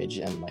an image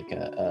and like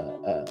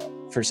a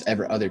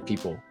for other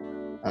people.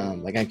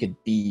 Like I could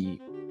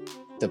be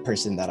the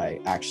person that I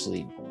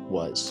actually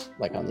was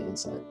like on the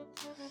inside.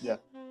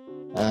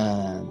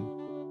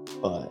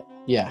 But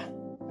yeah,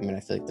 I mean, I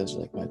feel like those are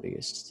like my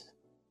biggest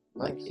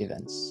like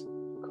events.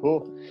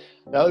 Cool.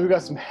 Now that we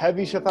got some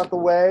heavy stuff out the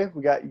way,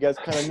 you guys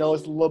kind of know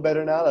us a little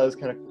better now. That was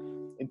kind of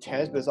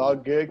intense, but it's all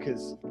good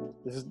because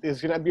this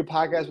is gonna be a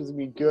podcast that's gonna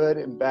be good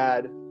and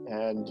bad,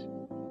 and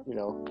you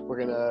know we're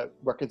gonna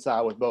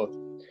reconcile with both.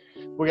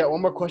 We got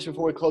one more question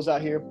before we close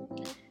out here.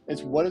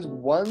 It's what is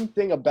one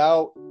thing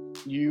about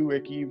you,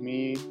 Ricky,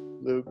 me,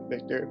 Luke,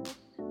 Victor?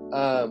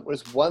 What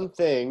is one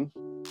thing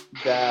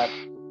that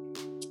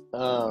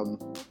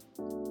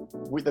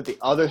that the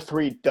other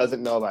three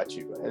doesn't know about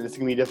you? And it's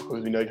gonna be difficult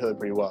because we know each other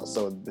pretty well,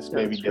 so this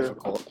may be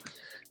difficult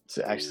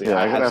to actually. Yeah,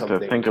 I'm gonna have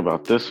to think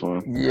about this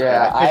one.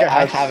 Yeah,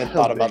 I haven't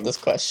thought about this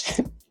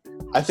question.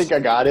 I think I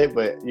got it,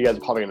 but you guys are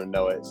probably gonna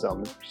know it.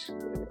 So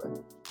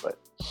anyway, but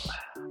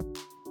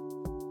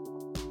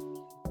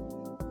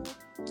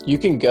you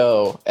can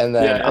go, and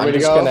then Yeah,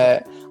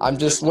 I'm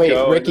just wait,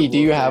 Ricky, do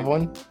you have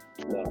one?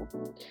 No.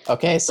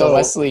 Okay, so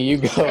Wesley, you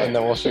go, and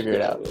then we'll figure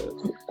it out.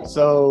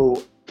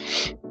 So,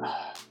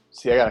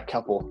 see, I got a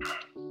couple.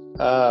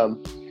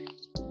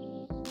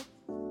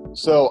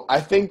 So I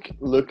think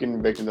Luke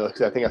and Victor know,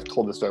 because I think I've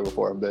told this story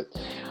before, but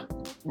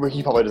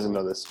Ricky probably doesn't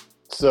know this.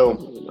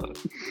 So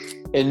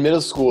in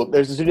middle school,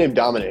 there's this dude named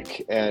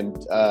Dominic, and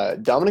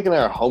Dominic and I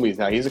are homies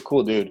now. He's a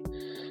cool dude,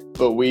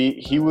 but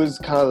he was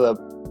kind of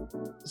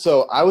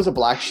so I was a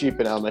black sheep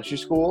in elementary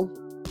school.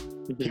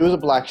 He was a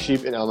black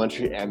sheep in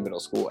elementary and middle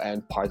school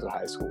and parts of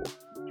high school.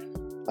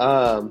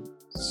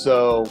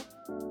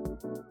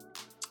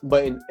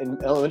 But in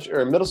elementary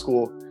or middle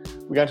school,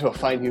 we got into a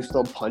fight and he was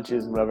throwing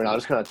punches and whatever, and I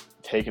was just kind of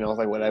taking it. I was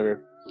like,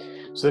 whatever.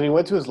 So then he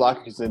went to his locker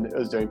because it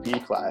was during PE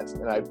class,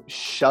 and I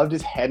shoved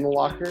his head in the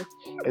locker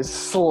and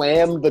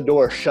slammed the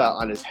door shut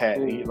on his head.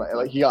 And he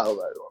got like,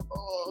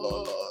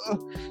 oh.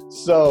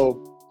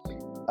 So,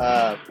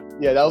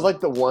 yeah, that was like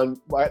the one.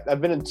 I've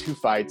been in 2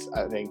 fights,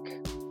 I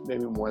think,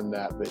 maybe more than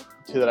that, but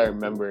 2 that I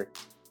remember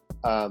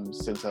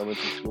since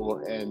elementary school,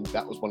 and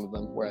that was one of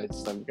them where I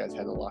slammed the guy's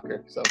head in the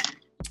locker. So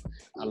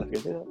I don't know if you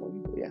guys did that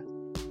one, but yeah.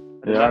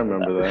 Yeah, I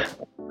remember that.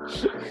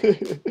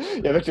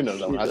 Yeah, Victor knows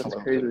that one. That's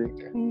crazy.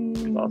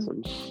 That's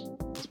awesome.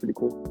 That's pretty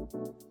cool.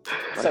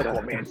 So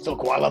cool, man. So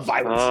cool. I love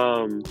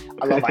violence.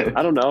 I love violence.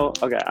 I don't know.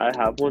 Okay, I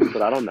have one,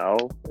 but I don't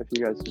know if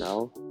you guys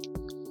know.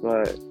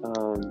 But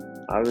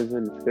I was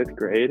in 5th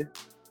grade,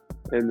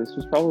 and this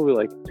was probably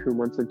like 2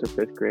 months into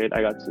 5th grade.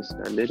 I got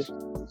suspended.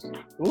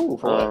 Ooh,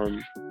 for what?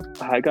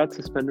 I got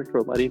suspended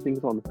for lighting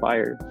things on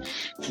fire.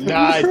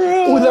 Nice.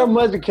 Oh, that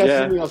must be catching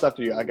something else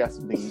after you. I got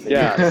something.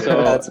 Yeah,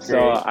 That's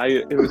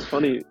great. it was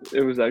funny.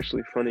 It was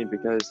actually funny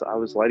because I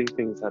was lighting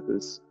things at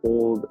this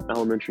old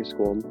elementary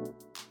school,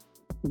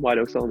 White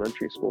Oaks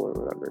Elementary School or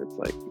whatever. It's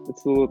like,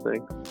 it's a little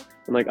thing.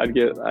 And like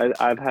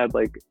I've had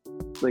like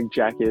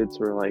jackets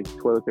or like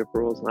toilet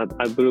paper rolls, and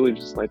I literally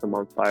just light them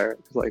on fire.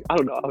 It's like, I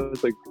don't know. I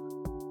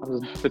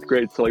was in 5th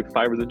grade, so like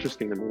fire was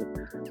interesting to me.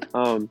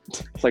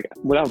 It's like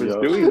when I was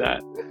doing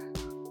that,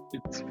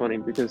 it's funny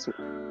because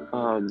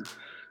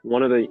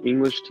one of the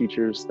English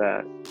teachers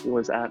that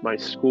was at my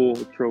school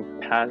drove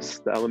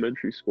past the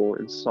elementary school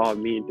and saw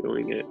me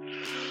doing it.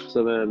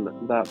 So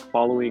then that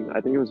following,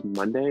 I think it was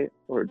Monday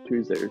or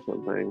Tuesday or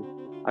something,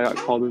 I got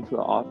called into the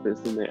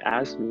office and they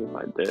asked me if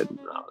I did. And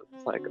I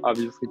was like,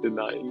 obviously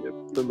denying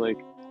it. Then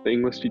like the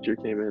English teacher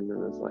came in and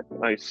was like,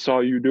 I saw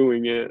you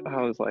doing it.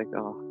 I was like,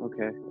 oh,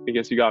 okay. I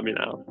guess you got me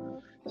now.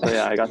 So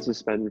yeah, I got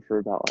suspended for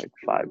about like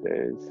 5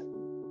 days.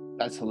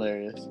 That's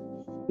hilarious.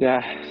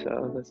 Yeah,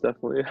 so that's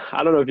definitely,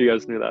 I don't know if you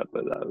guys knew that,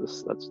 but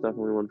that's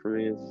definitely one for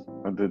me.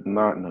 I did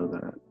not know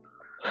that.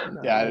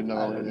 Yeah, I didn't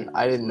know that.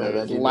 I didn't know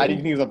that.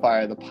 Lighting things on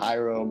fire, the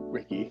pyro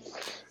Ricky.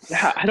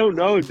 Yeah, I don't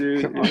know,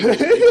 dude.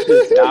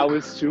 I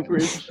was super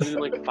interested in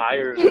like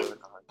fire. That's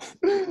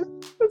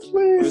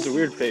hilarious. It was a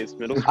weird phase.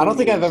 Middle school. I don't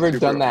think I've ever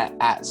done that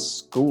at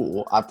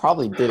school. I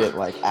probably did it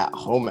like at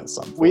home at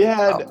some point. We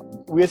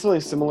had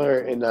something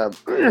similar in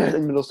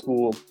in middle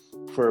school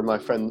for my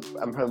friend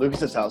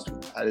Lucas's house,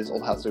 at his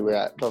old house we were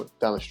at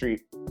down the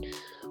street.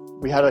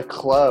 We had a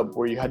club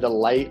where you had to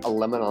light a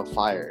lemon on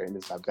fire in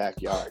his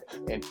backyard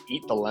and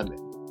eat the lemon.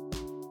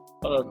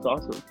 Oh, that's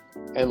awesome.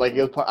 And like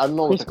it was, I don't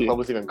know what the club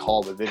was even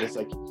called, but they just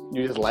like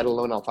you just light a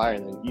lemon on fire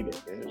and then eat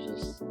it. It was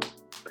just.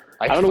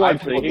 I don't know what I'm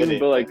thinking,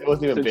 but like it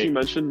wasn't even since big. you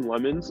mentioned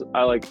lemons,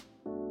 I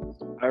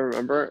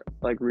remember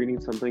like reading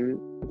something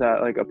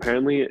that like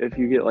apparently if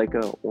you get like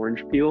a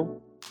orange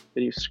peel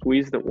and you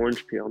squeeze the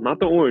orange peel, not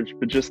the orange,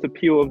 but just the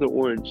peel of the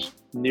orange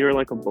near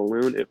like a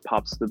balloon, it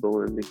pops the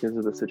balloon because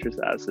of the citrus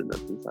acid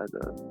that's inside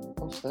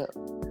the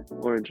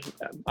orange.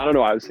 I don't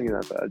know why I was thinking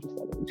that, but I just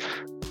thought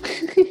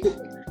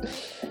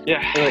it.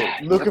 Yeah. Anyway,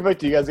 Luke and Vic,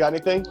 do you guys got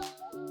anything?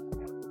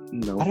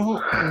 No. I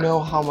don't know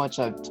how much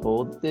I've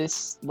told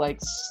this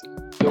like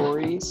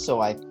story, so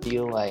I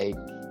feel like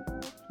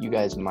you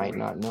guys might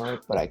not know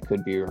it, but I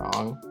could be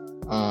wrong.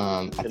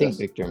 I think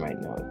Victor might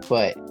know it,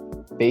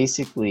 but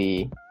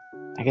basically,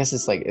 I guess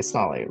it's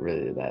not like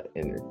really that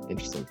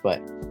interesting.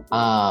 But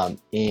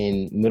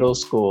in middle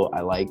school,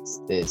 I liked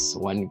this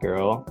one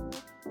girl,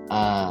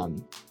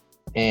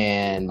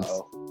 and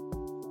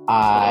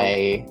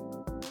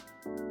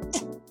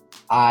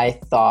I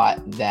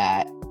thought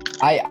that.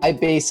 I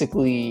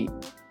basically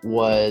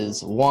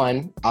was,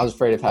 one, I was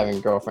afraid of having a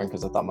girlfriend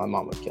because I thought my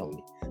mom would kill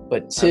me.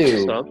 But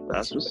two,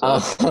 that's what's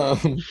up.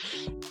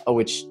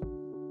 Which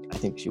I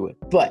think she would,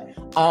 but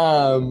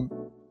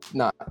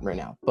not right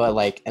now. But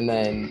like, and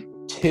then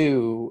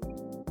two,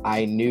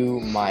 I knew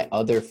my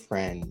other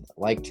friend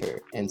liked her,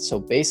 and so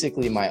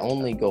basically my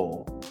only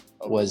goal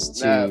was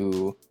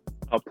to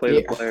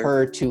get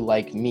her to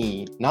like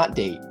me, not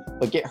date,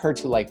 but get her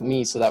to like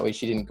me, so that way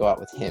she didn't go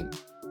out with him.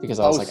 Because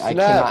I was like, I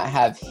cannot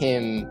have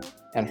him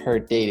and her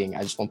dating.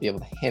 I just won't be able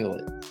to handle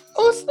it.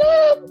 Oh,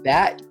 snap!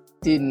 That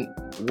didn't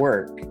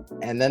work.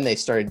 And then they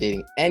started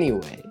dating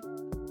anyway.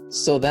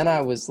 So then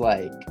I was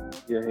like,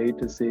 you hate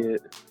to see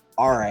it.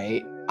 All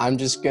right, I'm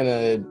just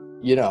gonna,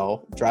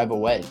 drive a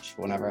wedge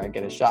whenever I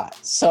get a shot.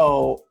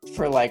 So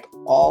for like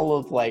all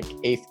of like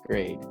 8th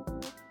grade,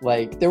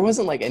 like there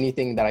wasn't like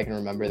anything that I can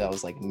remember that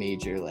was like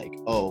major, like,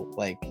 oh,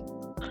 like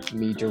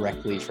me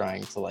directly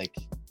trying to like,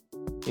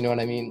 you know what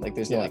I mean? Like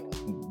there's no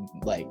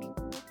like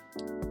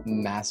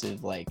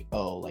massive like,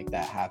 oh, like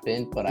that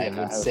happened. But I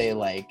would say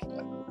like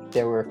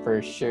there were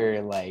for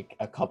sure like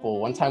a couple.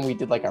 One time we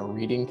did like a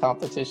reading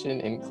competition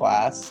in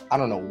class. I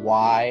don't know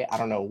why. I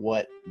don't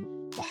know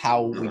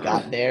how we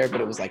got there,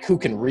 but it was like, who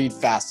can read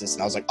fastest?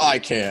 And I was like, I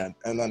can.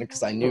 And then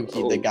because I knew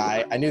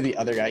I knew the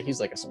other guy, he's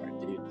like a smart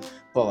dude,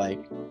 but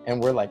like,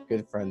 and we're like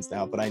good friends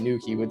now, but I knew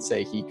he would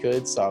say he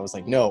could. So I was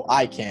like, no,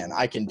 I can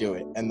do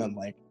it. And then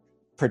like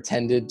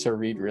pretended to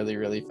read really,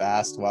 really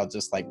fast while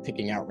just like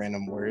picking out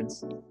random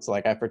words. So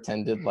like I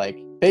pretended like,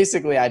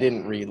 basically I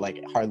didn't read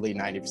like hardly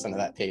 90% of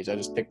that page. I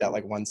just picked out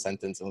like one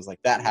sentence and was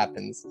like, that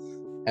happens.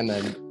 And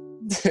then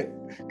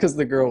because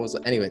the girl was,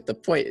 anyway, the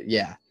point,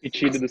 he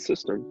cheated the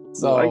system.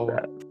 So I like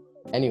that.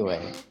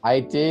 Anyway,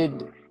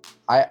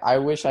 I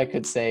wish I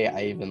could say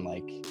I even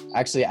like,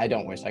 actually I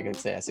don't wish I could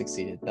say I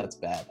succeeded. That's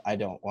bad. I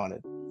don't want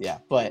to,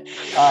 but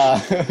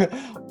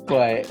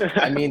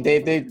but I mean they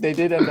did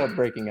end up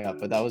breaking up,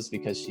 but that was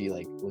because she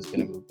like was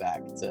gonna move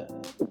back to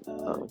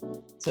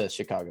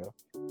Chicago.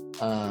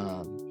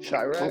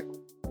 Chirac?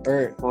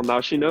 Well, now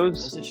she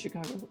knows. Was it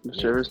Chicago? If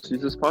she ever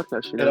sees this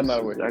podcast, she knows. It don't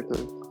matter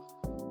exactly.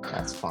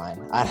 That's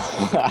fine.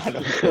 I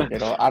don't think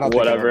it'll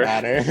Whatever.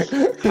 matter.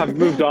 I've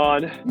moved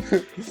on.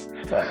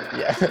 But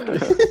yeah.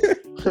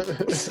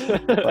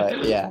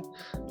 But yeah.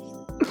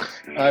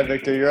 All right,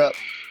 Victor, you're up.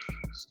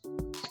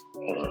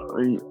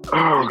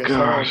 Oh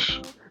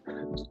gosh,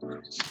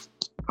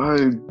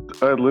 I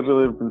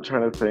literally have been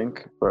trying to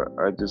think, but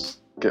I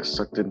just get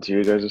sucked into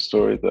your guys'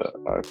 story that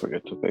I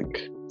forget to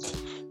think.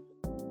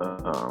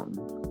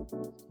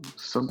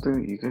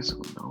 Something that you guys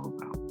don't know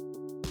about.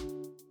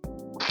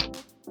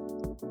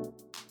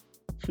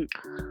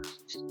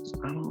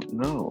 I don't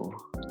know.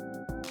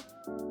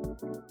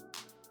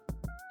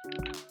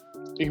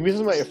 You can be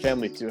something about your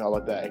family too. How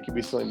about that? It can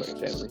be something about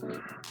your family.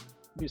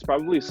 He's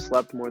probably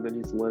slept more than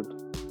he's lived.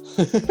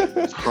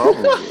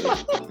 Probably.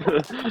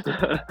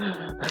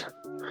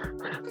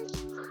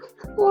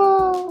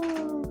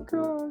 Whoa,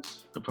 gosh.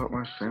 About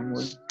my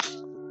family.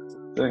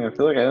 Dang, I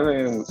feel like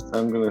anything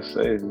I'm gonna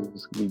say is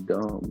just gonna be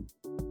dumb.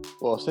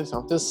 Well, say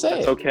something. Just say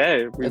It's it.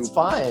 okay. It's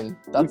fine.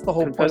 That's the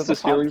whole point of confessed the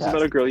his feelings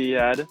about a podcast. girl he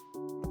had.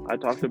 I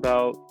talked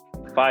about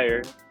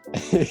fire.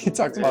 He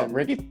talked about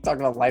Ricky talked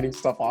about lighting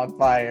stuff on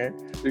fire.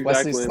 Exactly.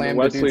 Wesley slammed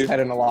the dude's head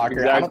in a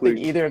locker. I don't think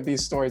Exactly. either of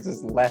these stories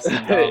is less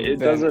dumb It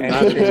than doesn't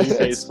anything matter if you you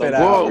say could spit something.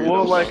 out.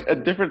 Well, like a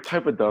different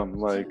type of dumb.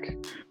 Like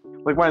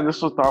my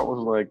initial thought was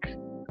like,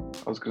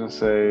 I was gonna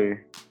say.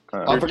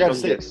 I forgot to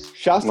say, Yes.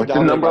 shouts to Like the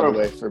Dominic, number by the of-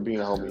 way, for being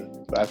a homie.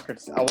 But I forgot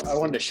to say, I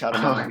wanted to shout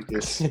him out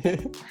because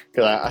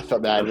I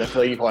felt bad. I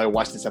feel like you probably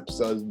watched this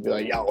episode and be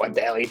like, yo, what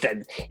the hell? He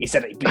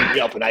said he beat me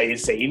up and he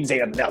didn't say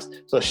nothing else.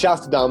 So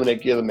shouts to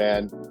Dominic, you're the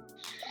man.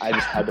 I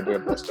just had to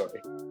bring up that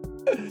story.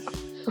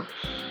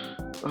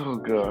 Oh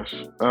gosh.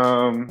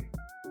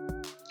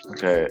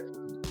 Okay.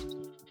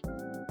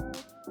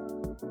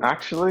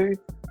 Actually,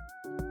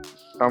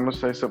 I'm gonna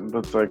say something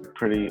that's like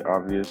pretty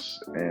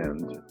obvious,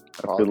 and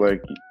I feel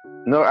like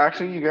no,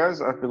 actually, you guys,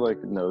 I feel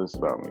like know this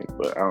about me,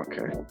 but I don't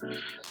care.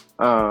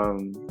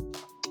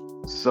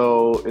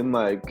 So in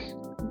like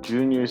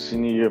junior,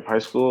 senior year of high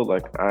school,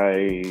 like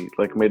I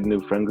like made a new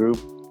friend group,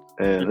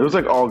 and it was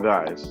like all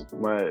guys.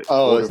 My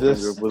older friend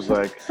group was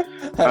like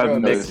a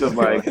mix of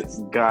like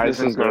guys This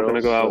and is not girls. going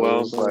to go out so it well.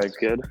 was, But like it's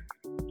good.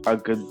 a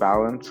good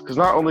balance, because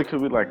not only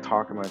could we like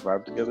talk and like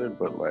vibe together,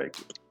 but like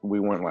we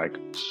weren't like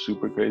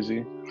super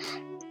crazy.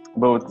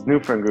 But with the new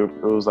friend group,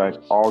 it was like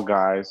all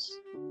guys.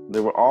 They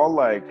were all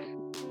like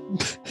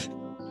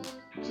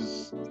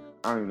just,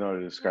 I don't even know how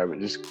to describe it,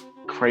 just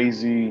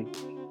crazy,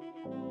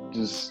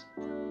 just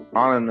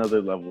on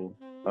another level.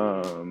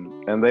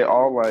 And they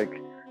all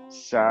like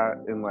sat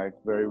in like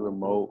very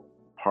remote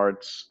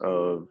parts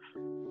of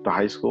the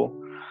high school.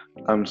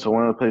 So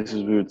one of the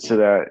places we would sit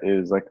at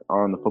is like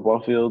on the football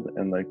field,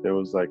 and like there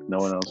was like no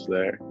one else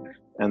there,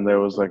 and there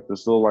was like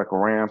this little like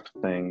ramp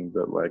thing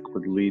that like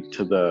would lead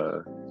to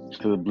the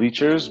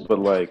bleachers, but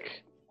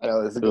like I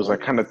know, it was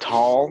like kind of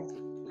tall,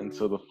 and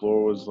so the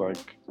floor was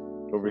like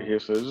over here,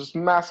 so it was just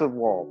massive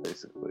wall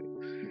basically,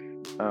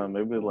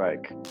 maybe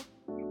like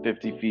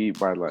 50 feet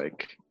by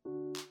like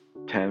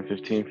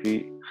 10-15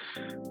 feet,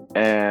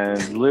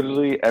 and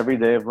literally every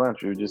day of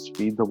lunch we would just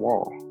feed the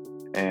wall,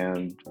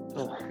 and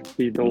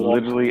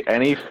literally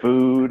any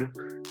food,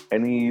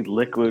 any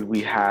liquid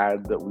we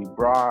had that we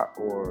brought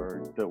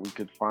or that we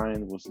could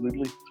find was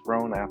literally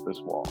thrown at this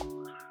wall.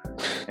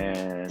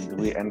 And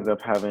we ended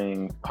up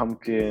having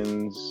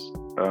pumpkins.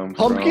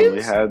 Pumpkins?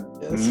 We had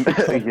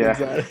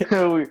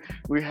Yeah.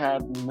 we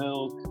had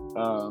milk,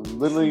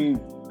 literally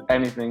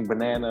anything,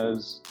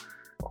 bananas,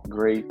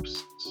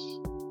 grapes,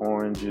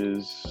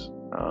 oranges,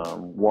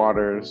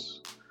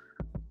 waters.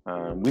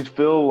 We'd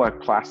fill like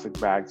plastic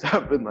bags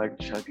up and like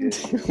chuck it.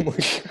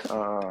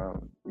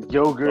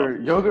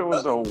 Yogurt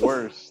was the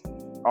worst.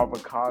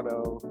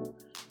 Avocado.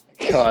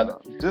 God.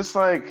 Just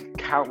like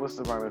countless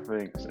amount of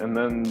things. And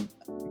then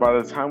by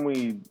the time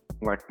we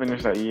like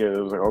finished that year,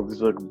 there was like all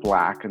these like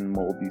black and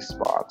moldy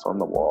spots on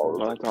the wall.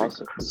 Oh,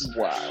 that's awesome.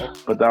 Wow.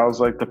 But that was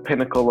like the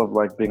pinnacle of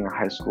like being a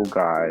high school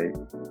guy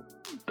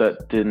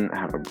that didn't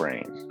have a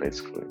brain,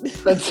 basically.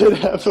 That did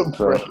have a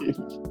brain.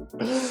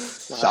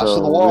 Shots to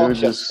the wall. We were Shots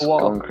just to the wall.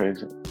 going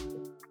crazy.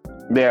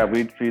 Yeah,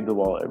 we'd feed the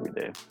wall every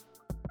day.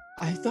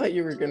 I thought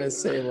you were gonna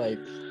say like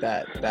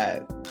that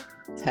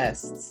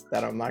tests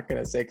that I'm not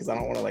gonna say because I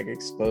don't want to like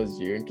expose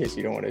you in case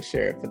you don't want to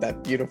share it. But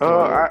that beautiful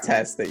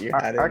test that you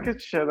had. I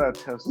could share that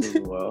test as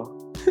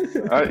well.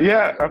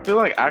 Yeah, I feel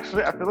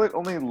like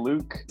only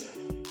Luke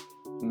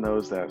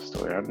knows that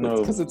story. I know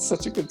because it's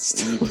such a good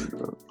story.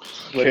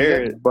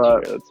 Share it.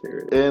 But let's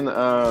hear it.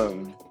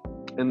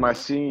 in my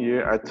senior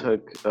year, I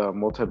took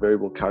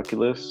multivariable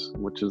calculus,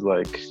 which is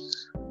like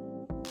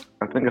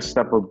I think a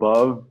step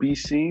above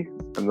BC,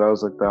 and that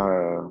was like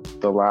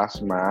the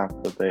last math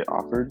that they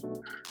offered.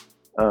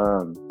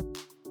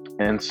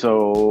 And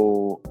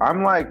so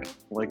I'm like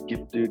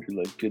gifted,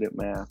 like good at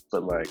math,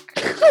 but like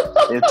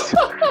it's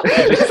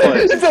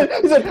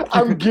he said,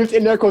 I'm gifted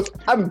in there quotes,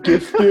 I'm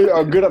gifted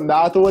or good at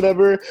math or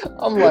whatever.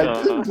 I'm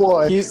like, this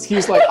boy.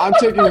 He's like, I'm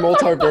taking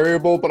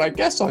multivariable, but I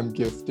guess I'm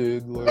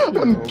gifted. Like,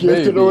 I'm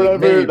gifted or whatever.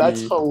 Maybe.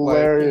 That's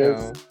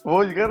hilarious. Like,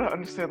 Well, you gotta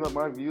understand that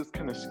my view is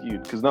kind of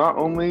skewed because not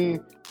only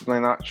did I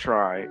not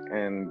try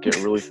and get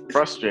really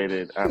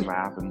frustrated at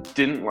math and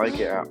didn't like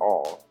it at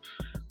all,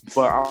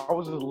 but I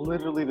was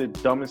literally the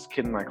dumbest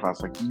kid in my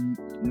class. Like,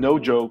 no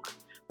joke.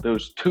 There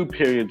was 2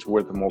 periods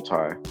worth of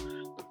multi.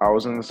 I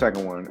was in the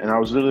second one, and I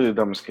was literally the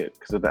dumbest kid.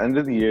 Because at the end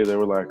of the year, they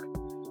were like,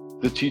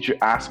 the teacher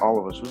asked all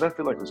of us, which I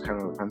feel like was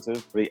kind of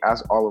offensive, but he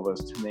asked all of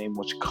us to name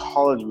which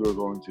college we were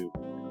going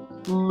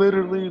to.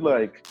 Literally,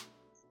 like,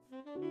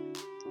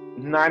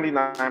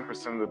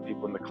 99% of the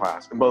people in the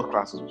class, in both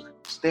classes, was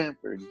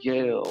Stanford,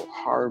 Yale,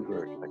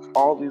 Harvard, like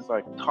all these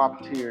like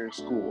top tier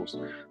schools.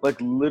 Like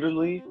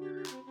literally,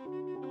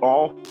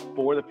 all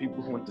 4 of the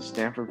people who went to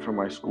Stanford from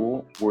my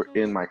school were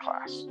in my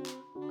class.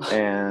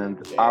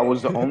 And I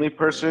was the only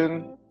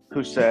person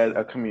who said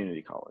a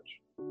community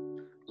college.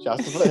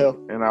 Shouts to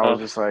Foothill. And I was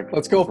just like,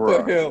 let's go bruh.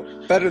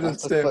 Foothill. Better than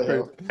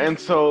Stanford. And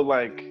so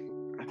like,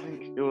 I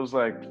think it was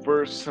like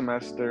first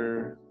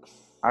semester,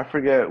 I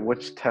forget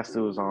which test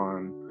it was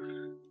on.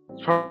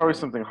 It's probably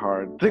something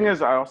hard. The thing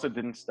is, I also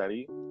didn't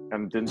study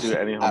and didn't do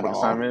any homework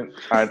assignment.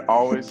 I'd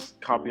always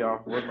copy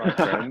off with my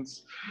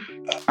friends.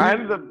 I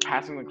ended up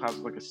passing the class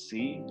with like a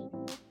C,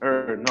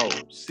 or no,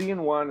 C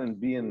in one and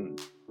B in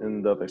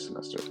the other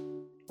semester.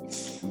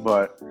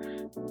 But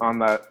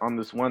on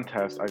this one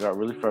test, I got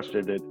really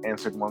frustrated,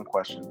 answered one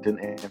question,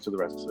 didn't answer the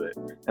rest of it.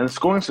 And the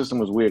scoring system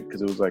was weird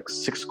because it was like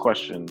 6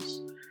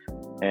 questions,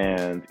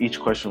 and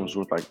each question was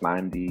worth like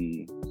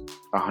 90,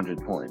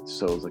 100 points.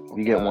 So it was like, if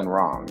you get one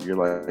wrong, you're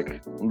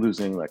like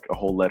losing like a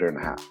whole letter and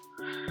a half.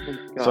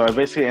 So I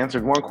basically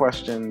answered one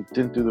question,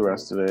 didn't do the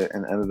rest of it,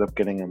 and ended up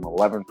getting an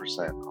 11%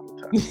 on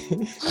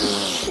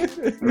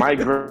the test. My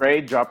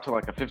grade dropped to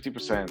like a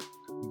 50%,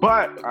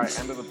 but I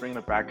ended up bringing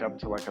it back up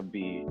to like a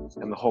B,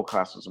 and the whole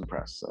class was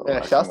impressed. So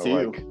yeah, shouts to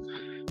you.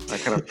 I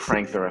kind of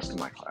pranked the rest of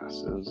my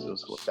class. It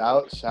was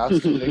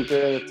Shouts to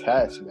Victor in the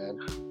test, man.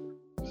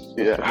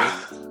 Yeah.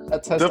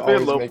 That test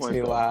Definitely always makes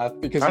me laugh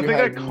because I you think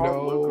I had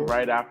called Luke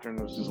right after and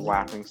was just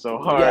laughing so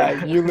hard.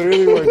 Yeah, you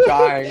literally were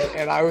dying,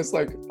 and I was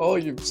like, "Oh,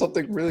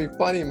 something really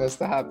funny must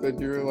have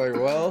happened." You were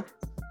like, "Well,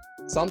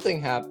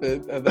 something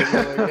happened," and then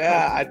you're like,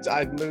 "Yeah,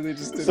 I literally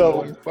just did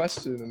one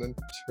question and then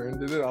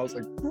turned it in." I was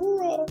like,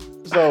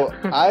 "Bruh." So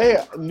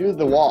I knew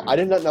the wall. I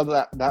did not know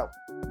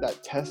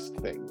that test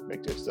thing,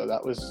 Victor. So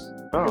that was.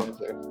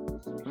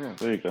 Yeah,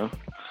 there you go.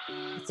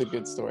 It's a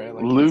good story. I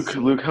like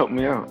Luke helped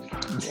me out.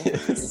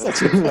 It's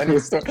such a funny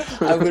story.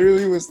 I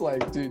literally was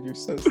like, dude, you're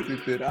so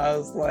stupid. I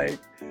was like,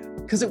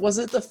 because it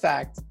wasn't the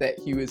fact that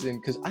he was in,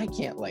 because I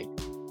can't like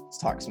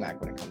talk smack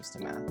when it comes to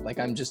math. Like,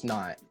 I'm just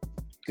not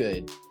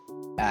good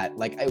at,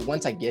 like,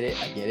 once I get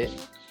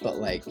it. But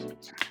like,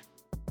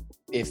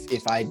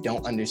 if I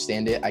don't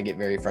understand it, I get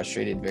very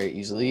frustrated very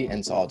easily.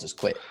 And so I'll just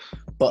quit.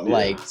 But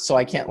like, so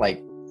I can't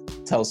like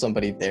tell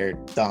somebody they're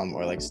dumb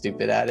or like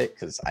stupid at it,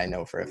 because I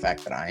know for a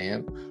fact that I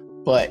am.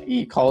 But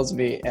he calls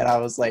me and I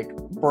was like,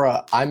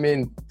 bruh, I'm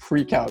in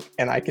pre-calc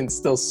and I can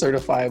still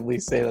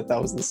certifiably say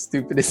that was the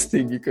stupidest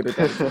thing you could have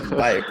done in your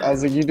life. I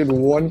was like, you did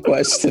one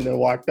question and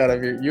walked out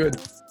of here. You had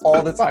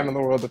all the time in the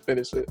world to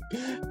finish it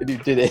and you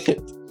did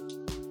it.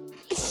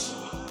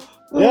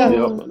 Yeah.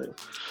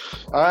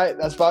 All right,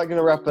 that's about going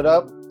to wrap it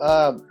up.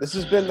 This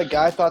has been the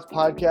Guy Thoughts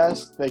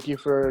Podcast. Thank you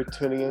for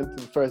tuning in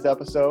to the first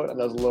episode. I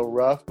know it was a little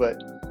rough, but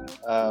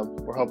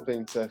we're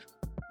hoping to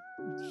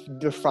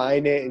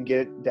define it and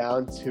get it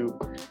down to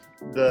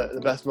the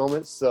best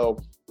moments. So,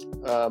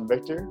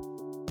 Victor?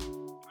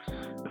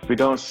 If we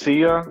don't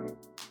see ya,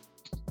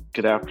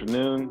 good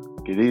afternoon,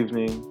 good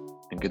evening,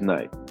 and good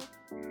night.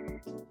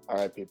 All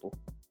right, people.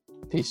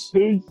 Peace.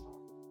 Peace.